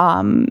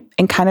and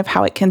kind of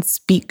how it can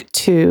speak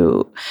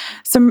to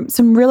some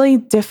really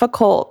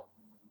difficult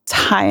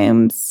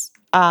times.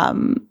 I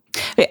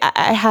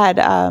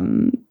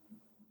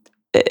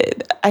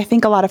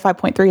think a lot of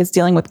 5.3 is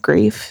dealing with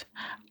grief.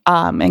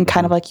 And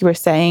kind of like you were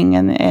saying,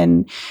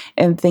 and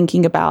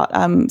thinking about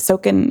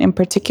Soken in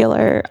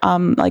particular,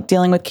 like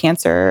dealing with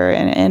cancer,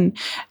 and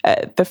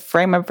the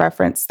frame of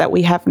reference that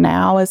we have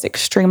now is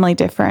extremely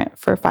different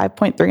for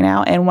 5.3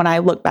 now. And when I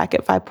look back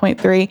at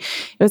 5.3, it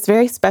was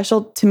very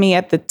special to me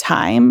at the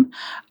time.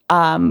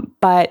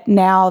 But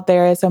now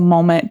there is a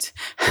moment,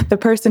 the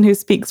person who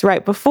speaks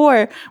right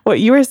before what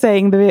you were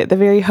saying, the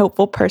very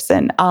hopeful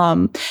person,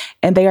 and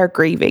they are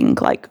grieving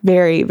like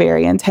very,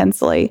 very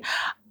intensely.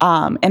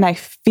 And I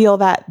feel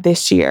that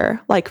this year,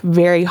 like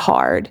very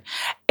hard.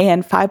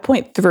 And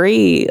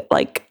 5.3,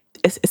 like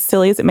as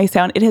silly as it may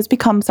sound, it has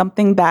become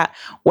something that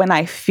when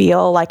I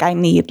feel like I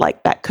need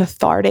like that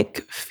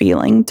cathartic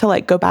feeling to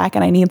like go back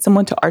and I need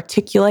someone to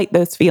articulate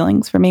those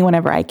feelings for me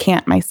whenever I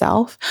can't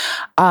myself,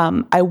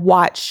 I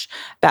watch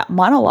that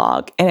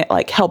monologue and it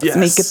like helps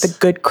me get the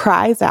good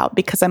cries out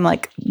because I'm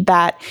like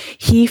that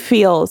he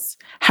feels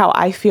how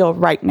I feel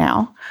right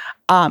now.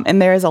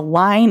 And there is a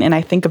line, and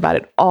I think about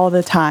it all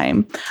the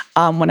time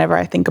whenever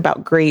I think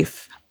about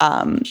grief.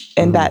 And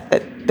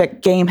that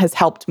game has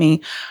helped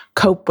me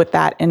cope with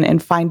that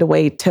and find a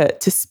way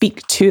to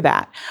speak to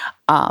that.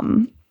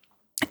 And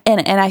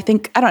I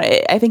think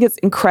it's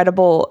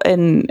incredible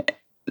in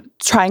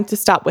trying to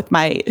stop with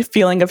my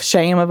feeling of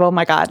shame of, oh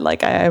my God,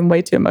 like I'm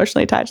way too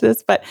emotionally attached to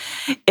this. But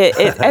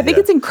I think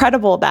it's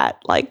incredible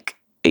that like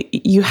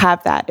you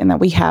have that and that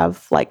we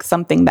have like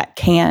something that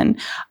can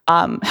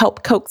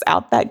help coax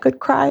out that good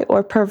cry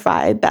or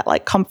provide that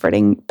like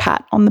comforting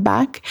pat on the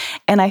back.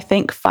 And I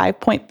think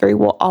 5.3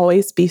 will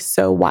always be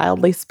so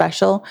wildly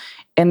special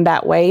in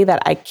that way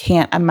that I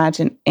can't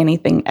imagine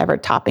anything ever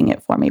topping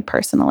it for me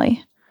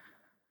personally.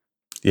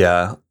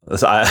 Yeah.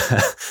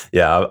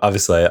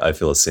 Obviously I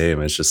feel the same.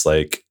 It's just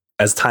like,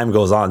 as time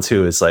goes on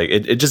too, it's like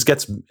it just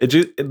gets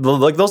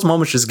like those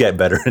moments just get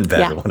better and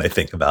better when I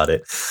think about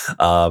it,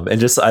 and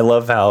just I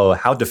love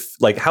how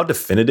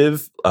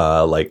definitive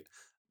like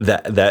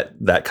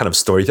that kind of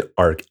story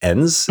arc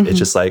ends. Mm-hmm. It's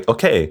just like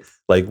okay,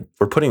 like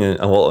we're putting in.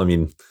 Well, I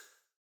mean,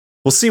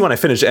 we'll see when I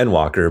finish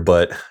Endwalker,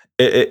 but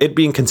it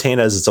being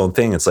contained as its own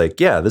thing, it's like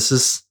yeah, this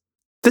is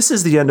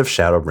the end of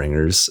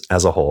Shadowbringers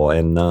as a whole,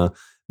 and I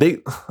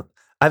think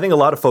a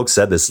lot of folks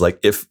said this like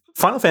if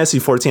Final Fantasy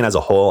XIV as a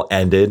whole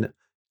ended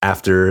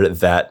after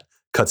that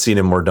cutscene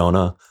in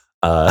Mordona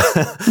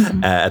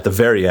at the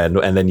very end,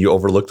 and then you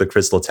overlook the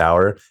Crystal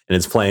Tower, and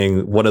it's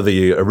playing one of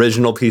the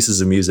original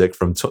pieces of music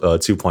from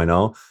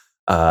 2.0.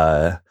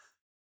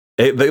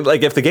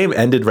 Like if the game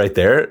ended right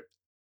there,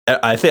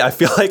 I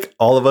feel like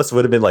all of us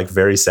would have been like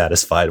very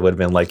satisfied. Would have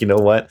been like, you know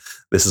what,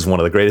 this is one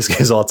of the greatest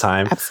games of all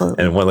time,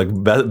 absolutely, and one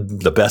of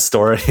the best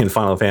story in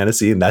Final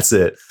Fantasy, and that's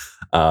it.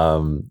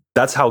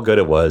 That's how good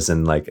it was,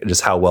 and like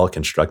just how well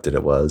constructed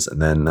it was, and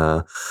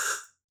then.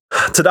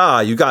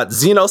 Ta-da, you got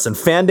Xenos and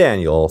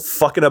Fandaniel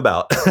fucking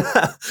about.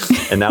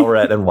 And now we're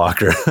at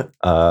Endwalker.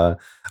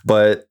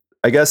 But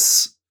I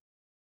guess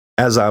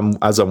as I'm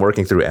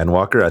working through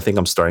Endwalker, I think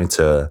I'm starting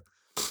to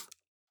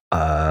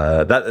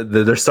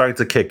they're starting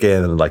to kick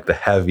in like the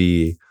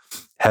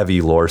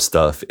heavy lore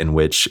stuff, in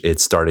which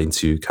it's starting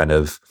to kind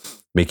of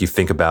make you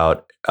think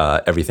about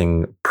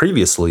everything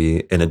previously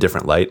in a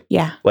different light.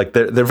 Yeah, like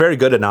they're very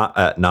good at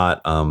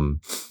not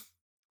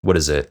what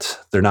is it?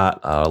 They're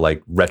not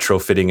like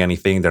retrofitting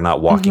anything. They're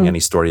not walking any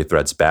story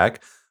threads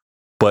back,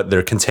 but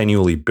they're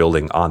continually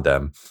building on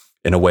them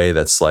in a way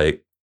that's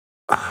like,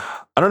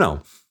 I don't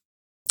know.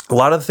 A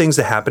lot of the things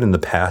that happen in the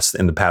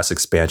past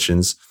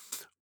expansions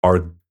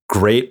are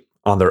great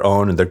on their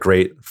own, and they're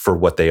great for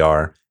what they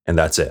are, and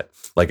that's it.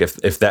 Like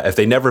if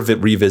they never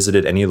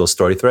revisited any of those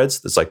story threads,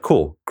 it's like,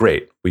 cool,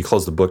 great, we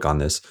closed the book on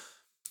this.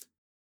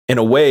 In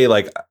a way,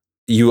 like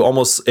you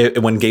almost,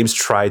 when games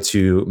try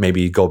to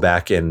maybe go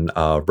back and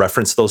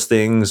reference those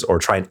things or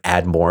try and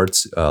add more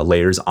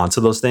layers onto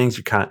those things,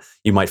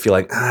 you might feel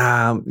like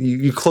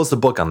you close the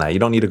book on that. You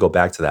don't need to go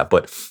back to that.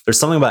 But there's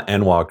something about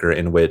Endwalker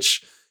in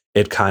which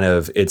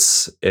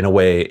it's in a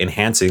way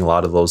enhancing a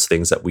lot of those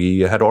things that we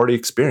had already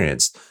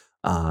experienced,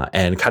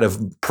 and kind of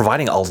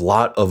providing a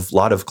lot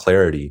of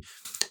clarity.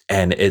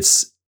 And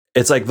it's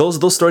like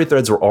those story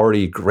threads were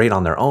already great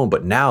on their own,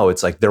 but now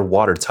it's like they're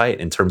watertight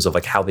in terms of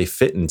like how they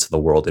fit into the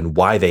world and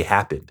why they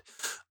happened.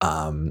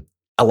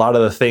 A lot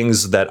of the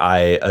things that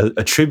I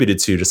attributed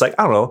to just like,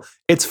 I don't know,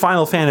 it's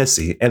Final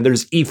Fantasy and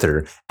there's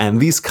ether and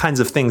these kinds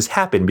of things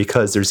happen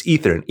because there's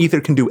ether, and ether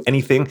can do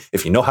anything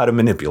if you know how to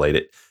manipulate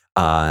it.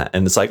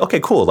 And it's like,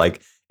 okay, cool.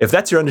 Like if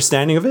that's your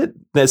understanding of it,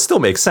 then it still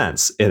makes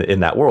sense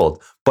in that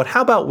world. But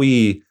how about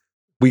we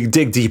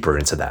dig deeper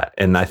into that?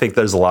 And I think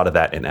there's a lot of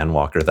that in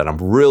Endwalker that I'm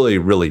really,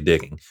 really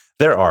digging.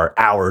 There are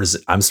hours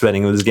I'm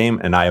spending in this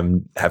game, and I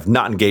have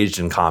not engaged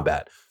in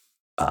combat.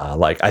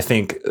 Like I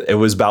think it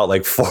was about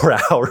like 4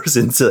 hours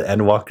into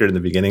Endwalker in the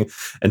beginning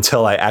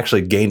until I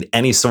actually gained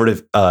any sort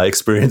of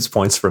experience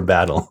points from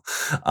battle.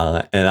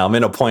 And I'm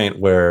in a point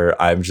where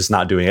I'm just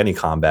not doing any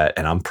combat,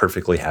 and I'm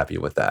perfectly happy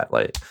with that.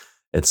 Like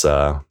it's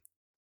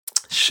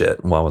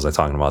shit. Why was I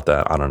talking about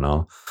that? I don't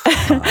know.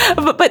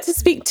 but to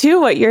speak to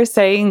what you're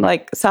saying,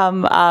 like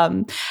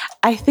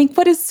I think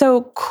what is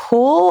so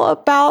cool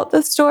about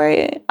the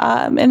story,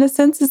 in a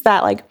sense, is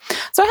that like,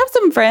 so I have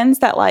some friends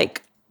that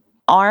like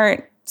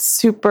aren't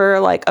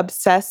super like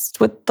obsessed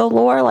with the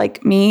lore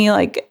like me,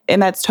 like,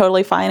 and that's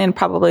totally fine, and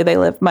probably they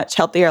live much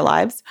healthier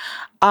lives.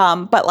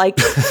 But like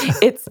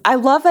I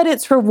love that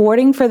it's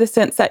rewarding for the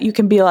sense that you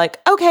can be like,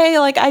 okay,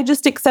 like I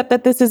just accept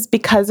that this is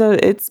because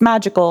it's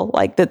magical,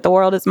 like that the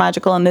world is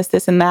magical and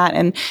this and that.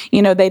 And,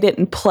 you know, they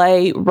didn't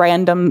play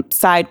random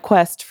side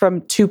quest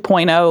from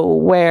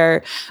 2.0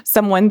 where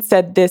someone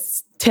said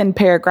this 10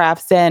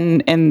 paragraphs in,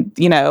 and,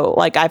 you know,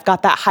 like I've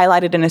got that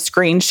highlighted in a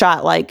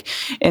screenshot, like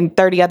in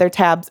 30 other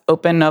tabs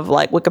open of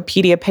like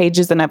Wikipedia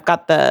pages. And I've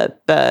got the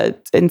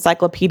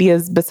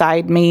encyclopedias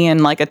beside me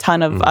and like a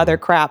ton of other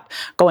crap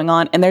going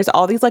on. And there's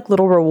all these like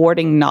little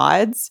rewarding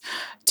nods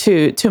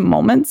to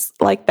moments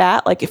like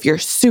that. Like if you're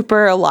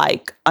super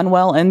like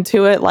unwell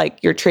into it, like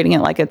you're treating it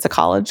like it's a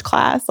college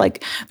class,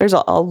 like there's a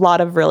lot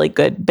of really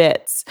good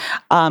bits.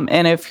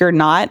 And if you're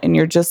not, and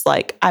you're just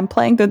like, I'm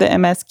playing through the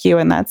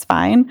MSQ and that's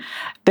fine,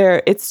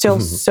 it's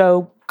still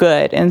so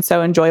good and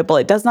so enjoyable.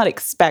 It does not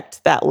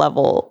expect that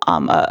level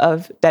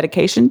of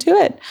dedication to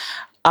it.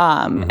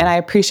 And I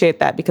appreciate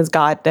that, because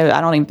God,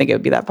 I don't even think it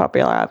would be that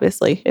popular,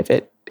 obviously, if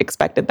it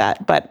expected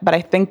that. But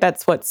I think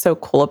that's what's so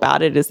cool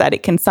about it, is that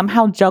it can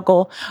somehow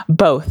juggle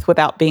both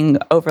without being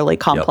overly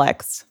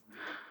complex.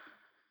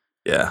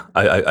 Yep. Yeah,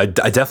 I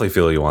definitely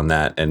feel you on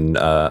that. And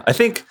I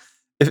think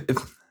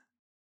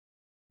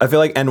I feel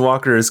like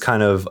Endwalker is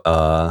kind of,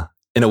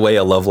 in a way,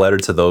 a love letter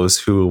to those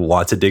who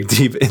want to dig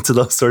deep into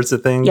those sorts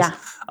of things. Yeah.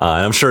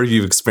 And I'm sure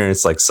you've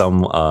experienced like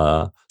some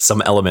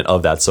element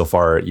of that so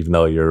far, even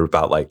though you're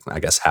about like, I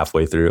guess,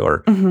 halfway through,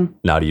 or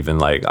not even.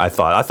 Like I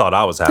thought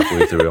I was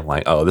halfway through. I'm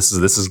like, oh, this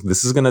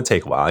is gonna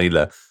take a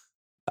while.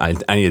 I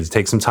needed to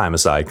take some time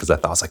aside, because I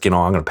thought, I was like, you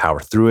know, I'm gonna power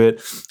through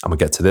it. I'm gonna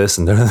get to this,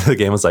 and then the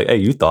game was like, hey,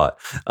 you thought,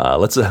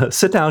 let's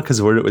sit down, because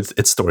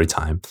it's story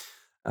time.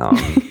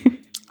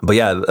 But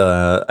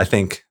yeah, I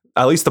think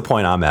at least the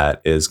point I'm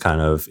at is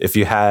kind of, if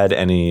you have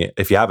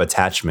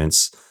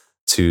attachments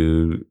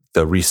to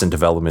the recent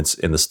developments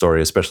in the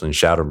story, especially in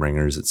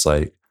Shadowbringers, it's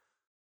like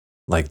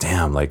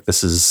damn, like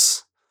this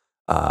is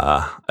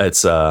fuck,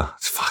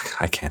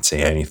 I can't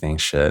say anything.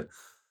 Shit.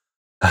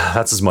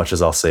 That's as much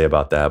as I'll say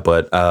about that.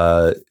 But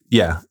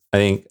yeah, I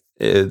think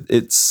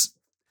it's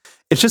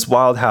just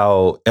wild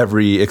how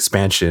every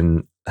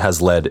expansion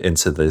has led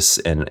into this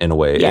in a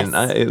way. Yes.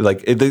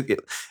 And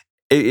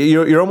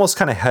you're almost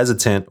kind of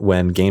hesitant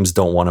when games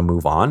don't want to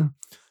move on.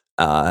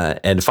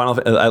 And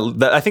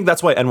I think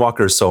that's why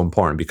Endwalker is so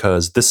important,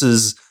 because this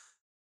is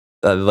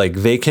like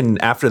they can,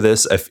 after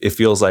this, it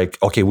feels like,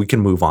 okay, we can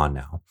move on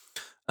now.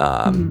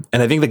 And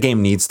I think the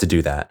game needs to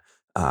do that.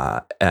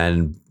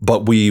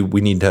 But we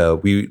need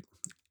to,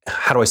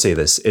 how do I say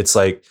this? It's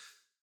like,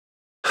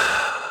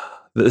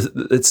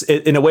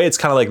 in a way, it's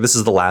kind of like, this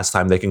is the last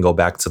time they can go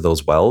back to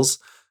those wells.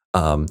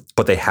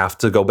 But they have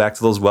to go back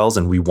to those wells,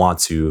 and we want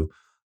to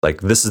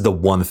Like, this is the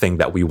one thing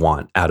that we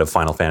want out of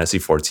Final Fantasy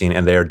 14,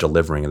 and they are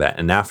delivering that.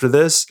 And after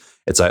this,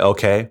 it's like,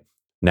 okay,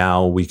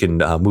 now we can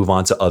move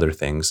on to other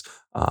things.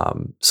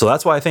 So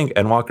that's why I think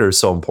Endwalker is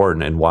so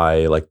important, and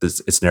why like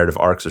its narrative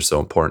arcs are so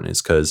important,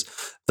 is because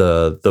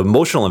the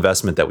emotional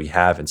investment that we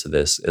have into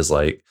this is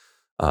like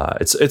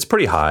it's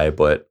pretty high.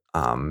 But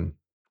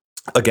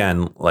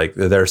again, like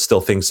there are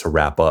still things to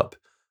wrap up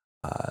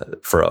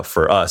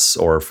for us,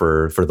 or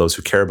for those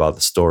who care about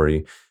the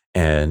story,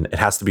 and it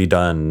has to be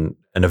done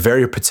in a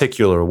very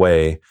particular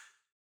way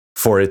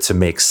for it to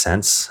make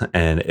sense,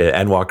 and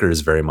Endwalker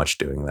is very much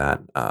doing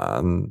that.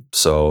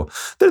 So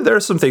there are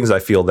some things I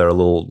feel that are a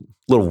little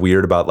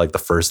weird about like the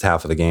first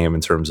half of the game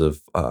in terms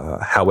of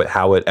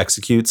how it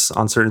executes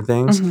on certain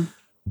things. Mm-hmm.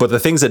 But the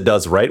things it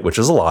does right, which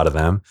is a lot of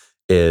them,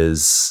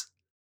 is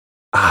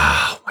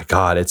my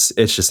God, it's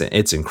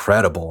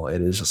incredible.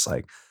 It is just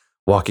like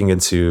walking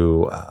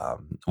into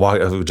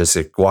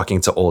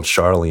walking to Old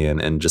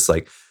Sharlayan, and just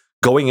like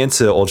going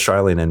into Old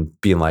Sharlayan and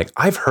being like,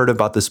 I've heard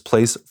about this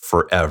place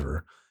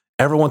forever.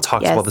 Everyone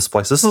talks about this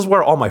place. This is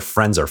where all my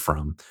friends are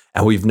from,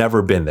 and we've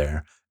never been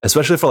there.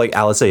 Especially for like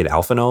Alice and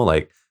Alphinaud,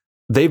 like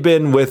they've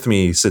been with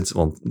me since,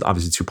 well,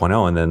 obviously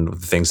 2.0, and then the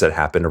things that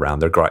happened around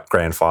their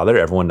grandfather.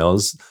 Everyone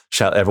knows.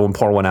 Everyone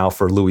pour one out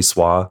for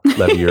Louisoix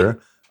Levier,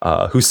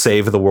 who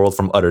saved the world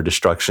from utter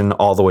destruction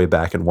all the way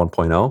back in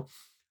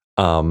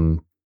 1.0.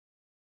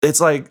 It's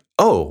like,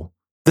 oh,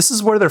 this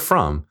is where they're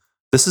from.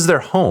 This is their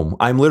home.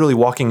 I'm literally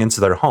walking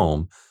into their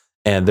home,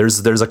 and there's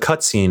a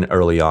cutscene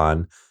early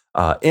on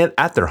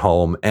at their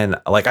home,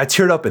 and like I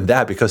teared up in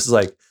that, because it's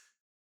like,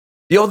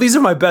 yo, these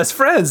are my best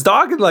friends,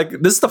 dog. And like,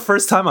 this is the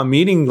first time I'm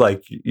meeting,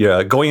 like,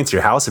 going into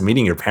your house and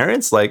meeting your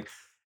parents. Like,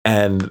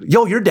 and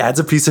yo, your dad's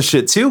a piece of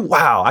shit too.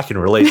 Wow, I can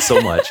relate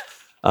so much.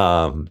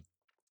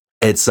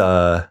 It's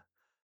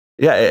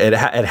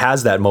it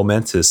has that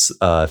momentous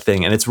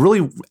thing, and it's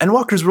really,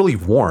 Endwalker's really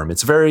warm.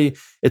 It's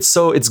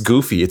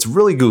goofy. It's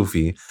really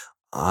goofy,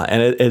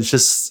 and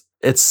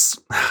it's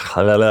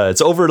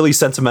overly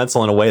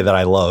sentimental in a way that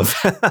I love.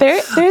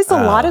 There's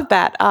a lot of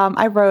that.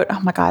 I wrote, oh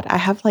my God, I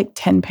have like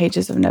 10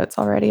 pages of notes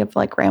already of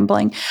like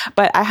rambling,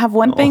 but I have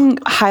one thing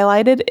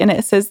highlighted, and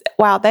it says,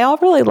 wow, they all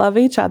really love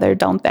each other,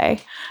 don't they?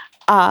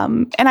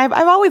 And I've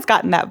always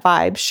gotten that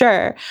vibe,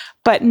 sure.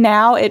 But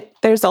now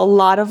there's a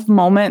lot of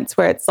moments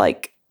where it's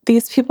like,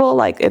 these people,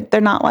 like,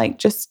 they're not like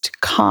just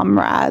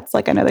comrades.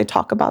 Like, I know they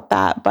talk about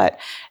that, but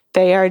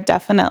they are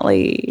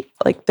definitely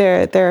like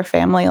they're a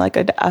family, like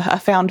a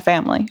found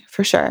family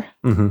for sure.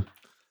 Mm-hmm.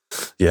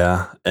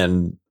 Yeah,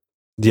 and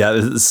yeah,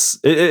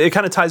 it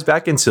kind of ties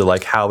back into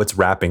like how it's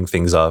wrapping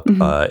things up,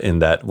 mm-hmm. In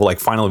that, well, like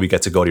finally we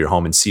get to go to your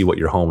home and see what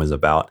your home is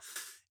about,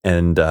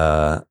 and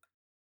I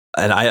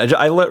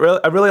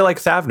really like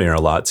Thavnair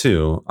a lot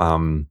too.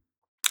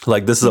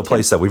 Like this is a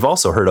place that we've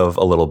also heard of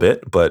a little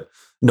bit, but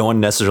no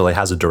one necessarily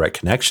has a direct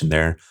connection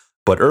there.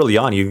 But early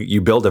on, you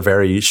build a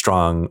very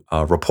strong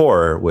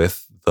rapport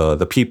with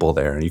the people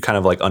there, and you kind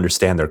of like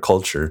understand their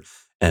culture,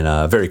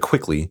 and very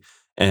quickly.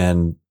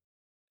 And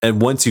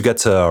once you get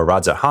to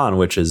Radz-at-Han,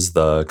 which is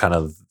the kind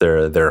of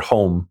their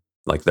home,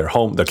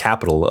 the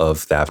capital of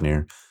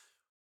Thavnair,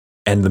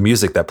 and the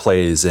music that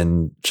plays,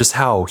 and just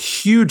how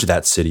huge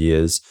that city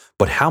is,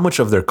 but how much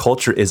of their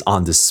culture is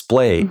on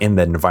display in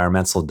the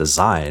environmental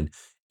design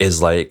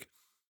is like.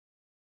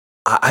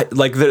 I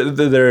like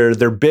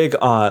they're big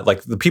on,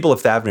 like, the people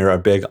of Thavnair are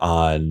big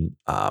on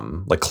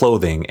like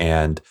clothing,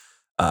 and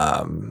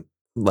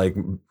like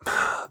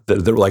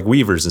they're like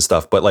weavers and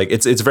stuff, but like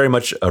it's very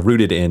much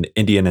rooted in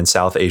Indian and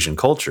South Asian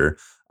culture.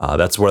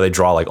 That's where they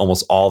draw like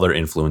almost all their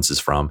influences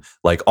from.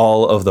 Like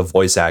all of the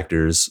voice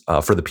actors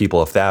for the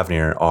people of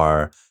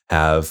Thavnair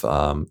have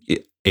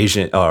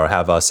Asian, or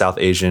have South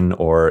Asian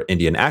or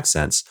Indian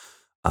accents,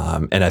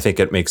 and I think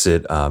it makes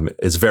it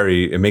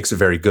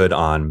very good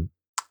on.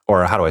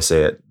 Or how do I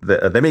say it?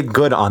 They make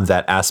good on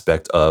that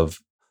aspect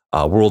of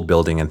world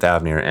building in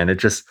Thavnair, and it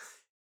just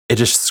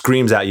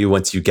screams at you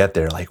once you get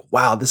there. Like,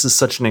 wow, this is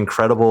such an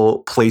incredible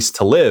place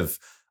to live.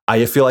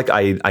 I feel like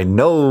I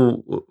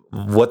know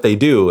what they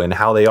do and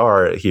how they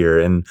are here,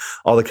 and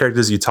all the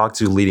characters you talk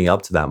to leading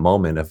up to that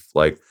moment of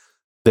like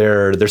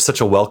they're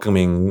such a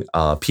welcoming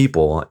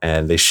people,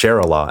 and they share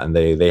a lot, and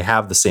they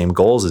have the same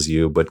goals as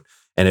you.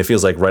 And it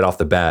feels like right off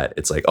the bat,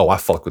 it's like, oh, I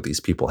fuck with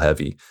these people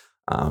heavy.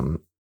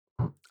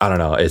 I don't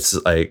know. It's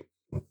like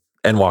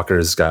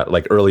Endwalker's got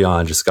like early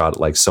on just got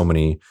like so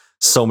many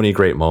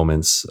great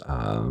moments.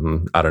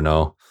 I don't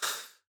know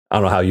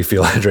how you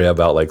feel, Andrea,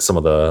 about like some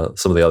of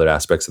the other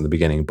aspects in the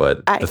beginning,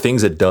 but the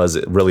things it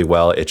does really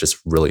well, it just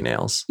really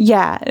nails.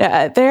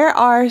 Yeah,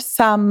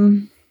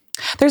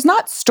 there's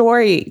not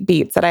story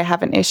beats that I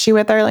have an issue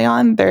with early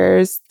on.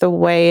 There's the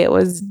way it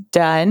was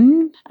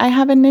done I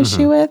have an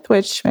issue with,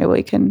 which maybe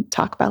we can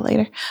talk about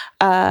later.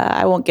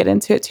 I won't get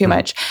into it too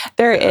much.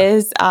 There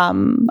is,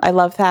 I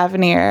love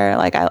Thavnair.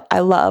 Like I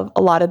love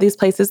a lot of these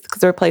places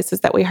because they're places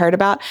that we heard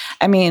about.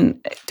 I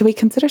mean, do we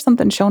consider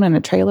something shown in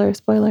a trailer a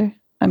spoiler?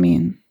 I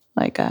mean...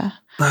 Like,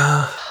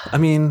 I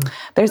mean,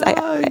 there's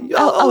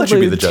I'll let you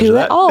be the judge of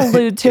that. I'll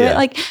allude to Yeah. it.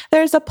 Like,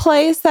 there's a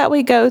place that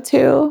we go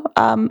to,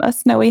 a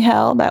snowy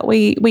hill that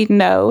we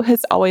know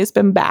has always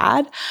been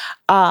bad,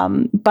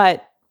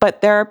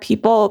 but there are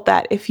people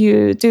that if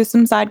you do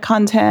some side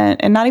content,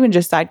 and not even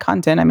just side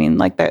content, I mean,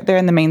 like they're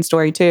in the main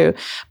story too,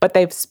 but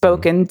they've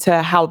spoken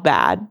to how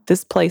bad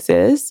this place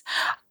is.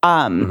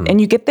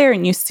 And you get there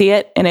and you see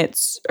it, and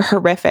it's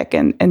horrific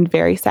and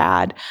very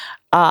sad.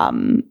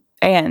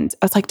 And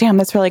I was like, damn,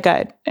 that's really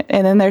good.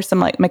 And then there's some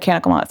like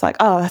mechanical ones like,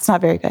 oh, that's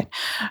not very good.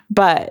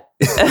 But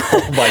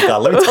oh my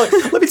God,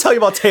 let me tell you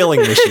about tailing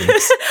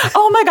machines.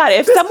 oh my God,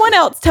 if someone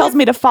else tells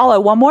me to follow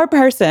one more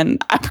person,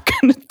 I'm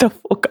going to,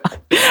 oh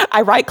God.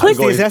 I right click. It's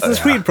the Assassin's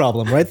Creed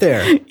problem right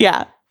there.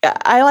 Yeah.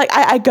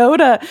 I go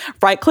to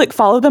right click,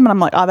 follow them, and I'm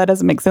like, oh, that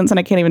doesn't make sense, and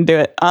I can't even do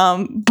it.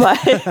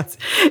 But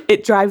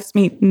it drives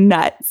me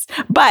nuts.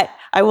 But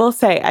I will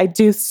say, I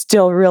do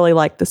still really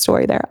like the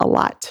story there a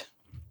lot.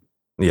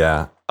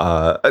 Yeah.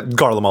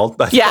 Garlemald.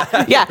 Yeah.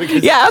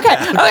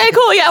 Okay,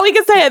 cool. Yeah, we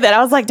can say it then.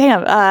 I was like,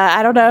 damn,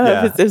 I don't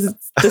know if it's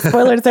the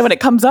spoiler to say when it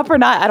comes up or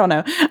not. I don't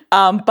know.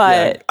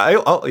 But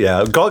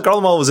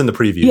Garlemald was in the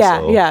preview.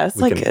 Yeah. It's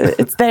like,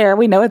 it's there.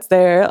 We know it's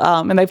there.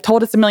 And they've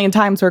told us a million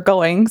times we're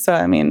going. So,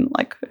 I mean,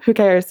 like, who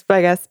cares, I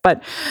guess.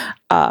 But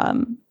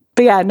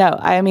yeah, no,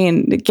 I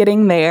mean,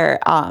 getting there,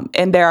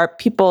 and there are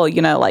people,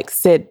 you know, like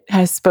Sid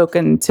has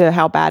spoken to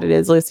how bad it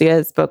is. Lucia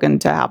has spoken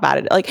to how bad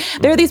it is. Like,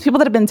 there are these people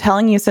that have been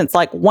telling you since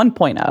like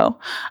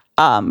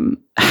 1.0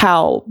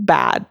 how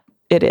bad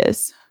it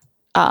is.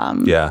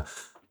 I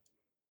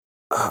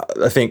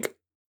think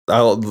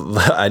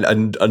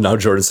I know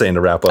Jordan's saying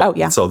to wrap up. Oh,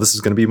 yeah. So this is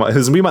going to be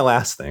my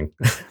last thing.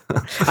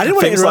 I didn't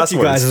want to interrupt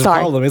you guys as a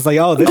problem. It's like,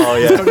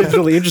 this is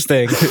really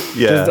interesting.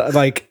 Yeah. Just,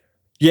 like,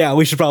 yeah,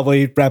 we should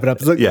probably wrap it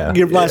up. Like,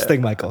 your last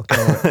thing, Michael.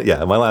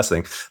 Yeah, my last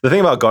thing. The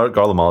thing about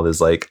Garlemald is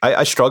like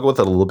I struggle with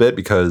it a little bit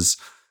because,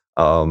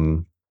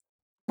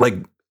 like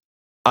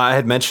I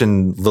had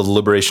mentioned the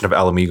liberation of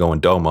Alamigo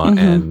and Doma,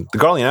 and the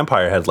Garlean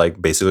Empire had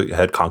like basically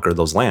had conquered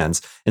those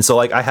lands, and so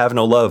like I have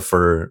no love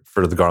for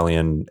the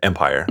Garlean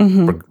Empire,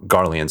 for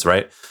Garleans,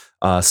 right?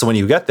 So when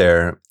you get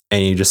there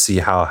and you just see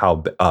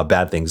how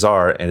bad things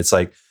are, and it's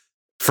like,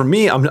 for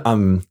me,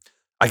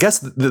 I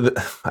guess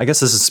I guess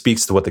this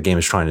speaks to what the game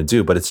is trying to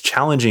do, but it's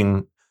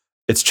challenging.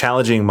 It's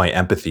challenging my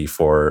empathy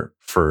for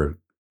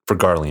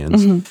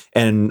Garleans,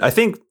 and I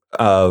think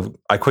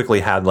I quickly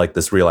had like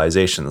this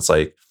realization. It's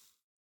like,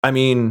 I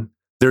mean,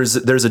 there's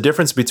a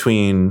difference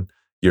between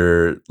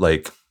your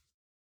like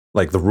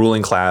the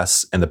ruling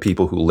class and the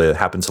people who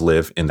happen to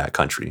live in that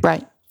country,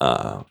 right?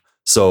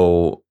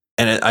 So.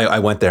 And I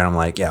went there and I'm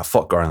like, yeah,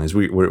 fuck Garleans.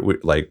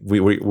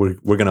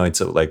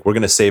 We're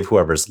gonna save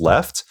whoever's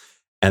left,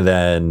 and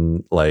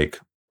then like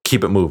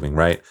keep it moving,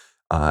 right?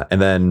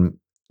 And then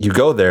you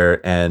go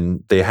there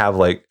and they have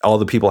like all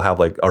the people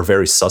are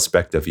very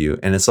suspect of you,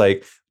 and it's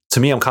like,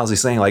 to me, I'm constantly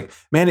saying like,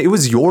 man, it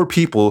was your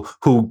people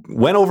who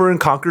went over and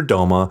conquered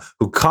Doma,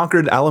 who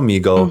conquered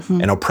Alamigo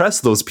and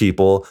oppressed those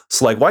people.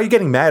 So like, why are you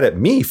getting mad at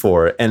me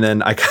for it? And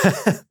then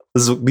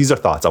these are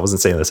thoughts. I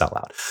wasn't saying this out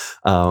loud.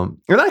 And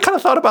then I kind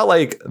of thought about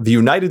like the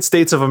United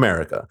States of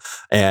America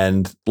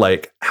and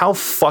like how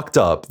fucked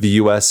up the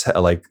US,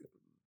 like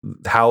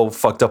how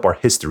fucked up our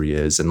history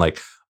is, and like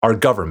our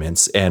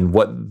governments, and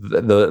what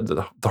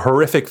the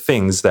horrific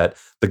things that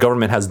the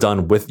government has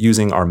done with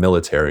using our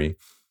military.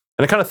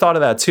 And I kind of thought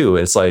of that too.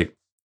 It's like,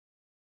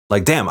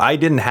 damn, I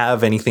didn't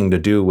have anything to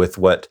do with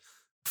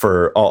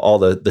for all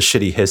the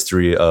shitty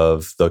history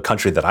of the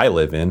country that I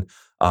live in.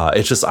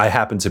 It's just I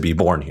happen to be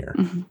born here,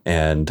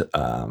 and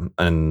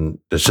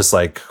it's just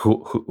like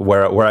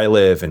where I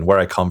live and where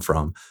I come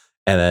from.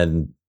 And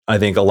then I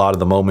think a lot of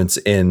the moments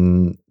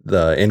in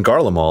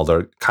Garlemald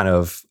are kind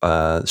of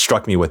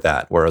struck me with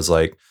that, whereas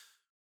like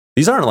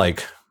these aren't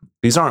like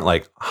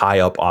high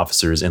up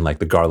officers in like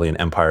the Garlean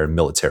Empire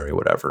military or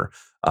whatever.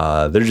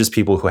 They're just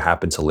people who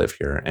happen to live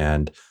here,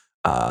 and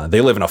they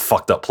live in a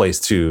fucked up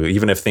place too.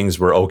 Even if things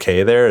were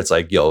okay there, it's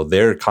like, yo,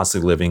 they're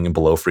constantly living in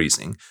below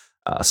freezing.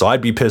 So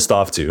I'd be pissed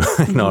off too.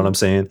 You know what I'm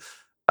saying?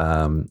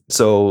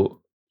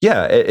 So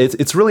yeah,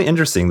 it's really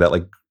interesting that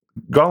like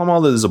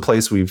Garlemald is a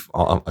place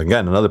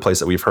another place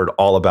that we've heard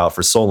all about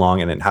for so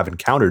long and have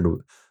encountered.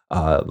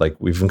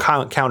 We've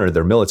encountered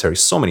their military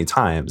so many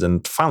times,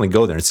 and finally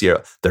go there and see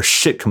their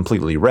shit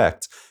completely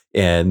wrecked.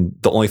 And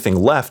the only thing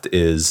left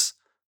is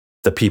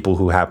the people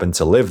who happen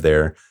to live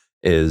there.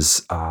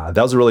 That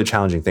was a really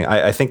challenging thing.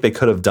 I think they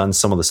could have done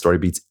some of the story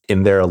beats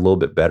in there a little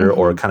bit better,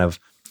 or kind of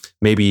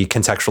maybe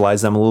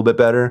contextualize them a little bit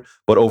better.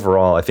 But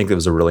overall, I think it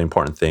was a really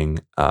important thing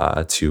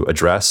to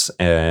address.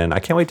 And I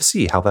can't wait to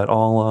see how that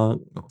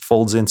all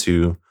folds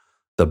into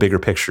the bigger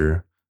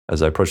picture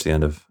as I approach the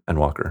end of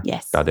Endwalker.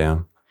 Yes.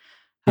 Goddamn.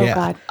 Oh, yeah.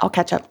 God. I'll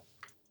catch up.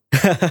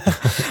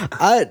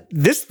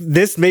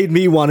 This made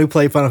me want to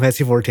play Final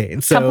Fantasy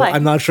XIV. So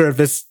I'm not sure if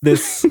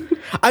this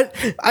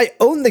I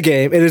own the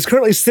game. It is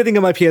currently sitting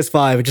on my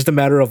PS5. It's just a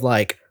matter of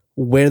like,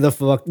 where's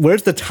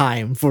the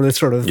time for this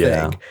sort of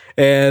thing?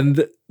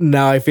 And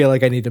now I feel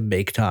like I need to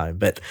make time.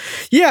 But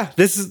yeah,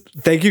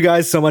 thank you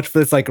guys so much for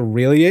this, like,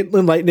 really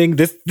enlightening.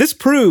 This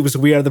proves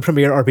we are the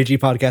premier RPG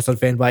podcast on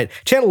Fanbyte.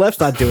 Channel Left's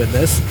not doing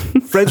this.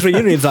 Friends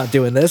Reunion's not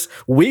doing this.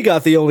 We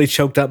got the only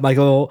choked up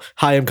Michael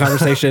Higham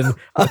conversation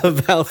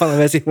about Final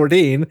Fantasy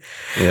 14.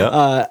 Yeah.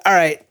 All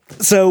right.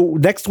 So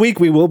next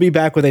week we will be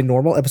back with a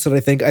normal episode. I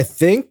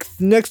think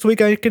next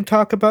week I can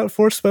talk about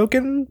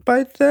Forspoken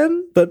by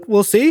then, but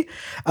we'll see.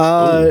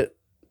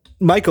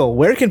 Michael,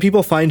 where can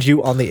people find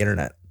you on the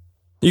internet?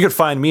 You can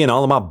find me and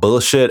all of my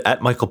bullshit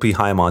at Michael P.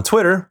 Higham on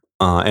Twitter.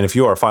 And if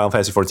you are a Final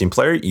Fantasy 14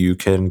 player, you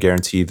can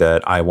guarantee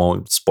that I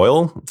won't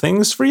spoil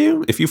things for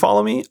you if you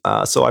follow me.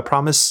 So I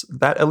promise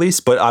that at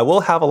least. But I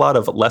will have a lot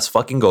of less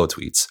fucking go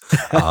tweets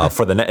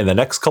in the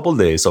next couple of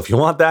days. So if you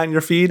want that in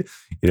your feed,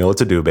 you know what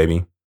to do,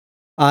 baby.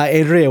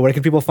 Andrea, where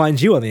can people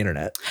find you on the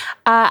internet?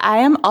 I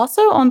am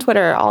also on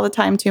Twitter all the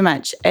time, too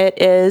much.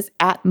 It is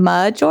at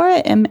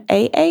Majora,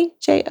 Maajora,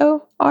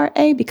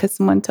 because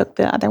someone took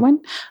the other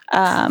one.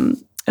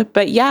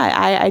 But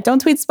yeah, I don't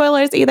tweet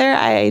spoilers either.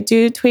 I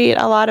do tweet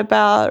a lot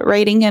about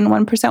rating and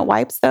 1%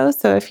 wipes, though.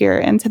 So if you're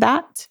into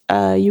that,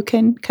 you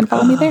can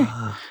follow me there.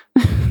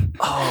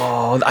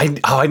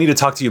 I need to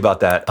talk to you about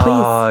that.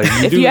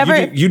 Please.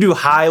 You do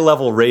high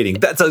level rating.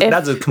 That's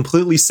a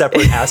completely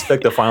separate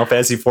aspect of Final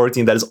Fantasy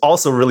 14 that is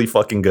also really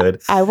fucking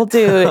good. I will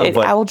do it.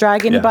 I will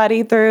drag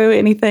anybody through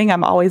anything.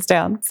 I'm always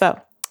down. So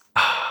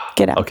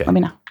get out. Okay. Let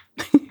me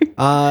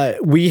know.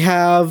 We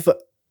have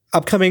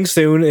upcoming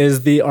soon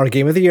is our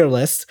Game of the Year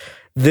list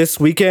this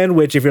weekend,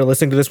 which if you're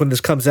listening to this when this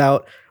comes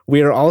out,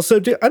 we are also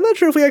I'm not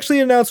sure if we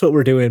actually announced what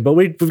we're doing, but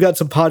we've got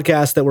some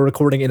podcasts that we're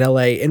recording in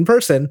LA in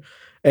person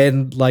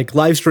and like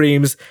live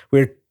streams.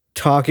 We're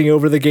talking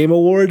over the Game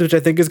Awards, which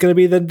I think is going to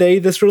be the day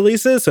this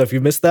releases. So if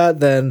you missed that,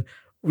 then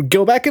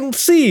go back and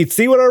see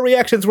what our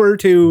reactions were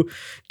to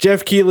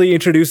Jeff Keighley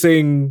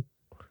introducing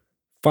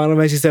Final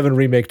Fantasy VII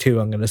Remake 2,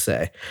 I'm going to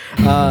say.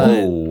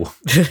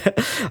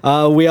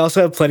 We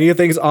also have plenty of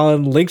things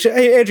on Linkshare.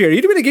 Hey, Andrea, are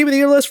you doing a Game of the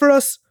Year list for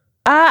us?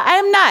 I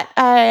am not.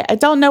 I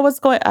don't know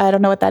I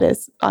don't know what that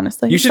is,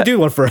 honestly. You should do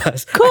one for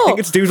us. Cool. I think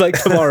it's due like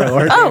tomorrow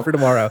or day for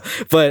tomorrow.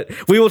 But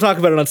we will talk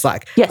about it on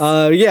Slack.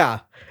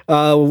 Yes.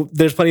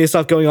 There's plenty of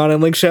stuff going on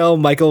in Linkshell.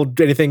 Michael,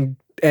 anything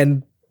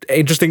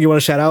interesting you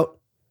want to shout out?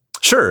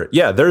 Sure.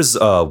 Yeah,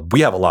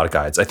 we have a lot of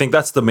guides. I think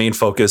that's the main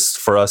focus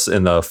for us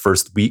in the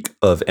first week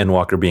of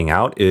Endwalker being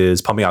out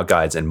is pumping out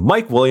guides. And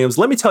Mike Williams,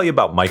 let me tell you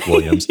about Mike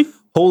Williams.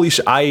 Holy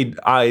shit!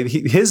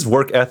 His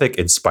work ethic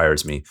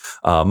inspires me.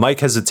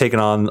 Mike has taken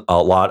on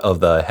a lot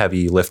of the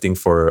heavy lifting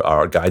for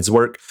our guides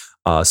work.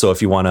 So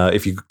if you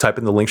type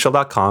in the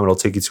linkshell.com, it'll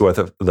take you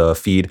to the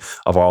feed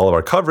of all of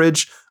our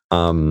coverage.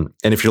 And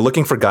if you're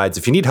looking for guides,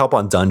 if you need help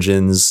on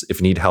dungeons, if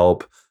you need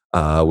help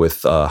with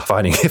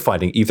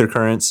finding ether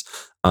currents,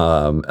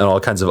 and all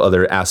kinds of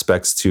other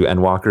aspects to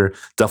Endwalker,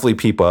 definitely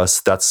peep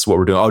us. That's what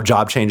we're doing. Oh,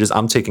 job changes.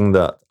 I'm doing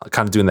the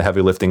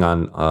heavy lifting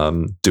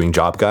on doing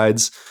job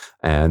guides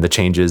and the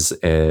changes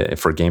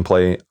for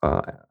gameplay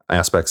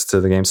aspects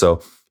to the game.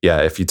 So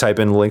yeah, if you type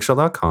in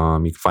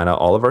linkshell.com, you can find out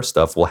all of our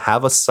stuff. We'll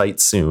have a site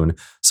soon,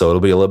 so it'll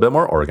be a little bit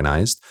more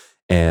organized.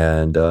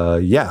 And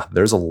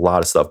there's a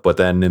lot of stuff. But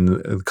then in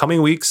the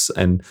coming weeks,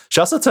 and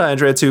shouts out to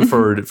Andrea too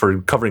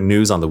for covering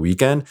news on the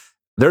weekend.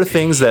 There are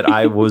things that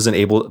I wasn't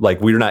able,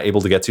 like we were not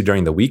able to get to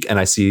during the week, and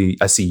I see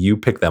you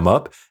pick them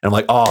up, and I'm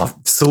like, oh,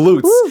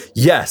 salutes, Woo.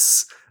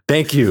 Yes.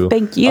 Thank you.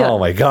 Thank you. Oh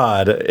my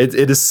God. It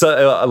is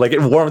so, like,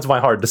 it warms my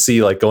heart to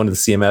see, like, go into the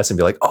CMS and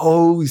be like,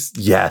 oh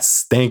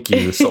yes, thank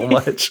you so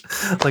much.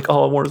 Like,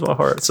 oh, it warms my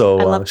heart.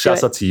 So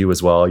shouts out to you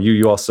as well.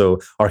 You also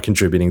are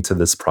contributing to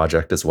this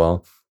project as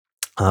well.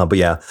 But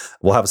yeah,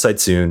 we'll have a site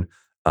soon.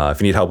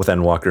 If you need help with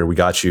Endwalker, we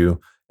got you.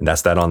 And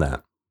that's that on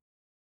that.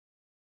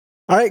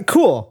 All right,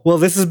 cool. Well,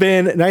 this has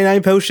been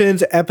 99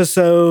 Potions,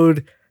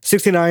 episode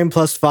 69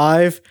 plus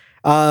 5.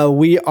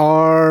 We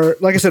are,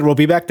 like I said, we'll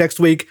be back next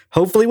week,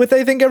 hopefully with,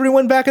 I think,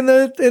 everyone back in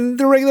the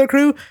regular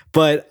crew.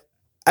 But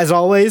as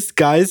always,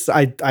 guys,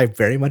 I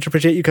very much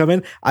appreciate you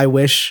coming. I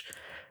wish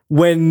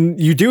when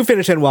you do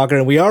finish Endwalker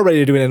and we are ready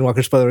to do an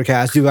Endwalker spoiler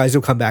cast, you guys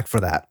will come back for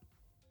that.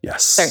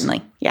 Yes.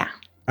 Certainly. Yeah.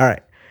 All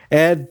right.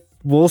 And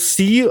we'll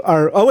see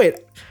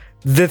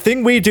the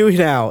thing we do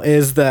now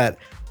is that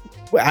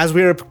as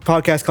we're a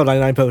podcast called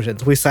 99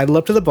 Potions, we sidle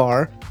up to the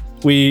bar,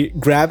 we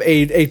grab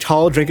a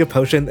tall drink of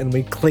potion, and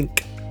we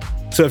clink.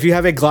 So if you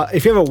have a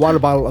water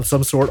bottle of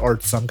some sort or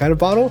some kind of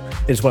bottle,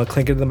 and just want to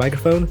clink it into the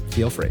microphone,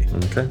 feel free.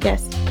 Okay.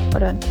 Yes.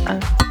 Hold on.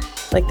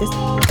 Like this.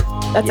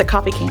 That's a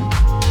coffee can.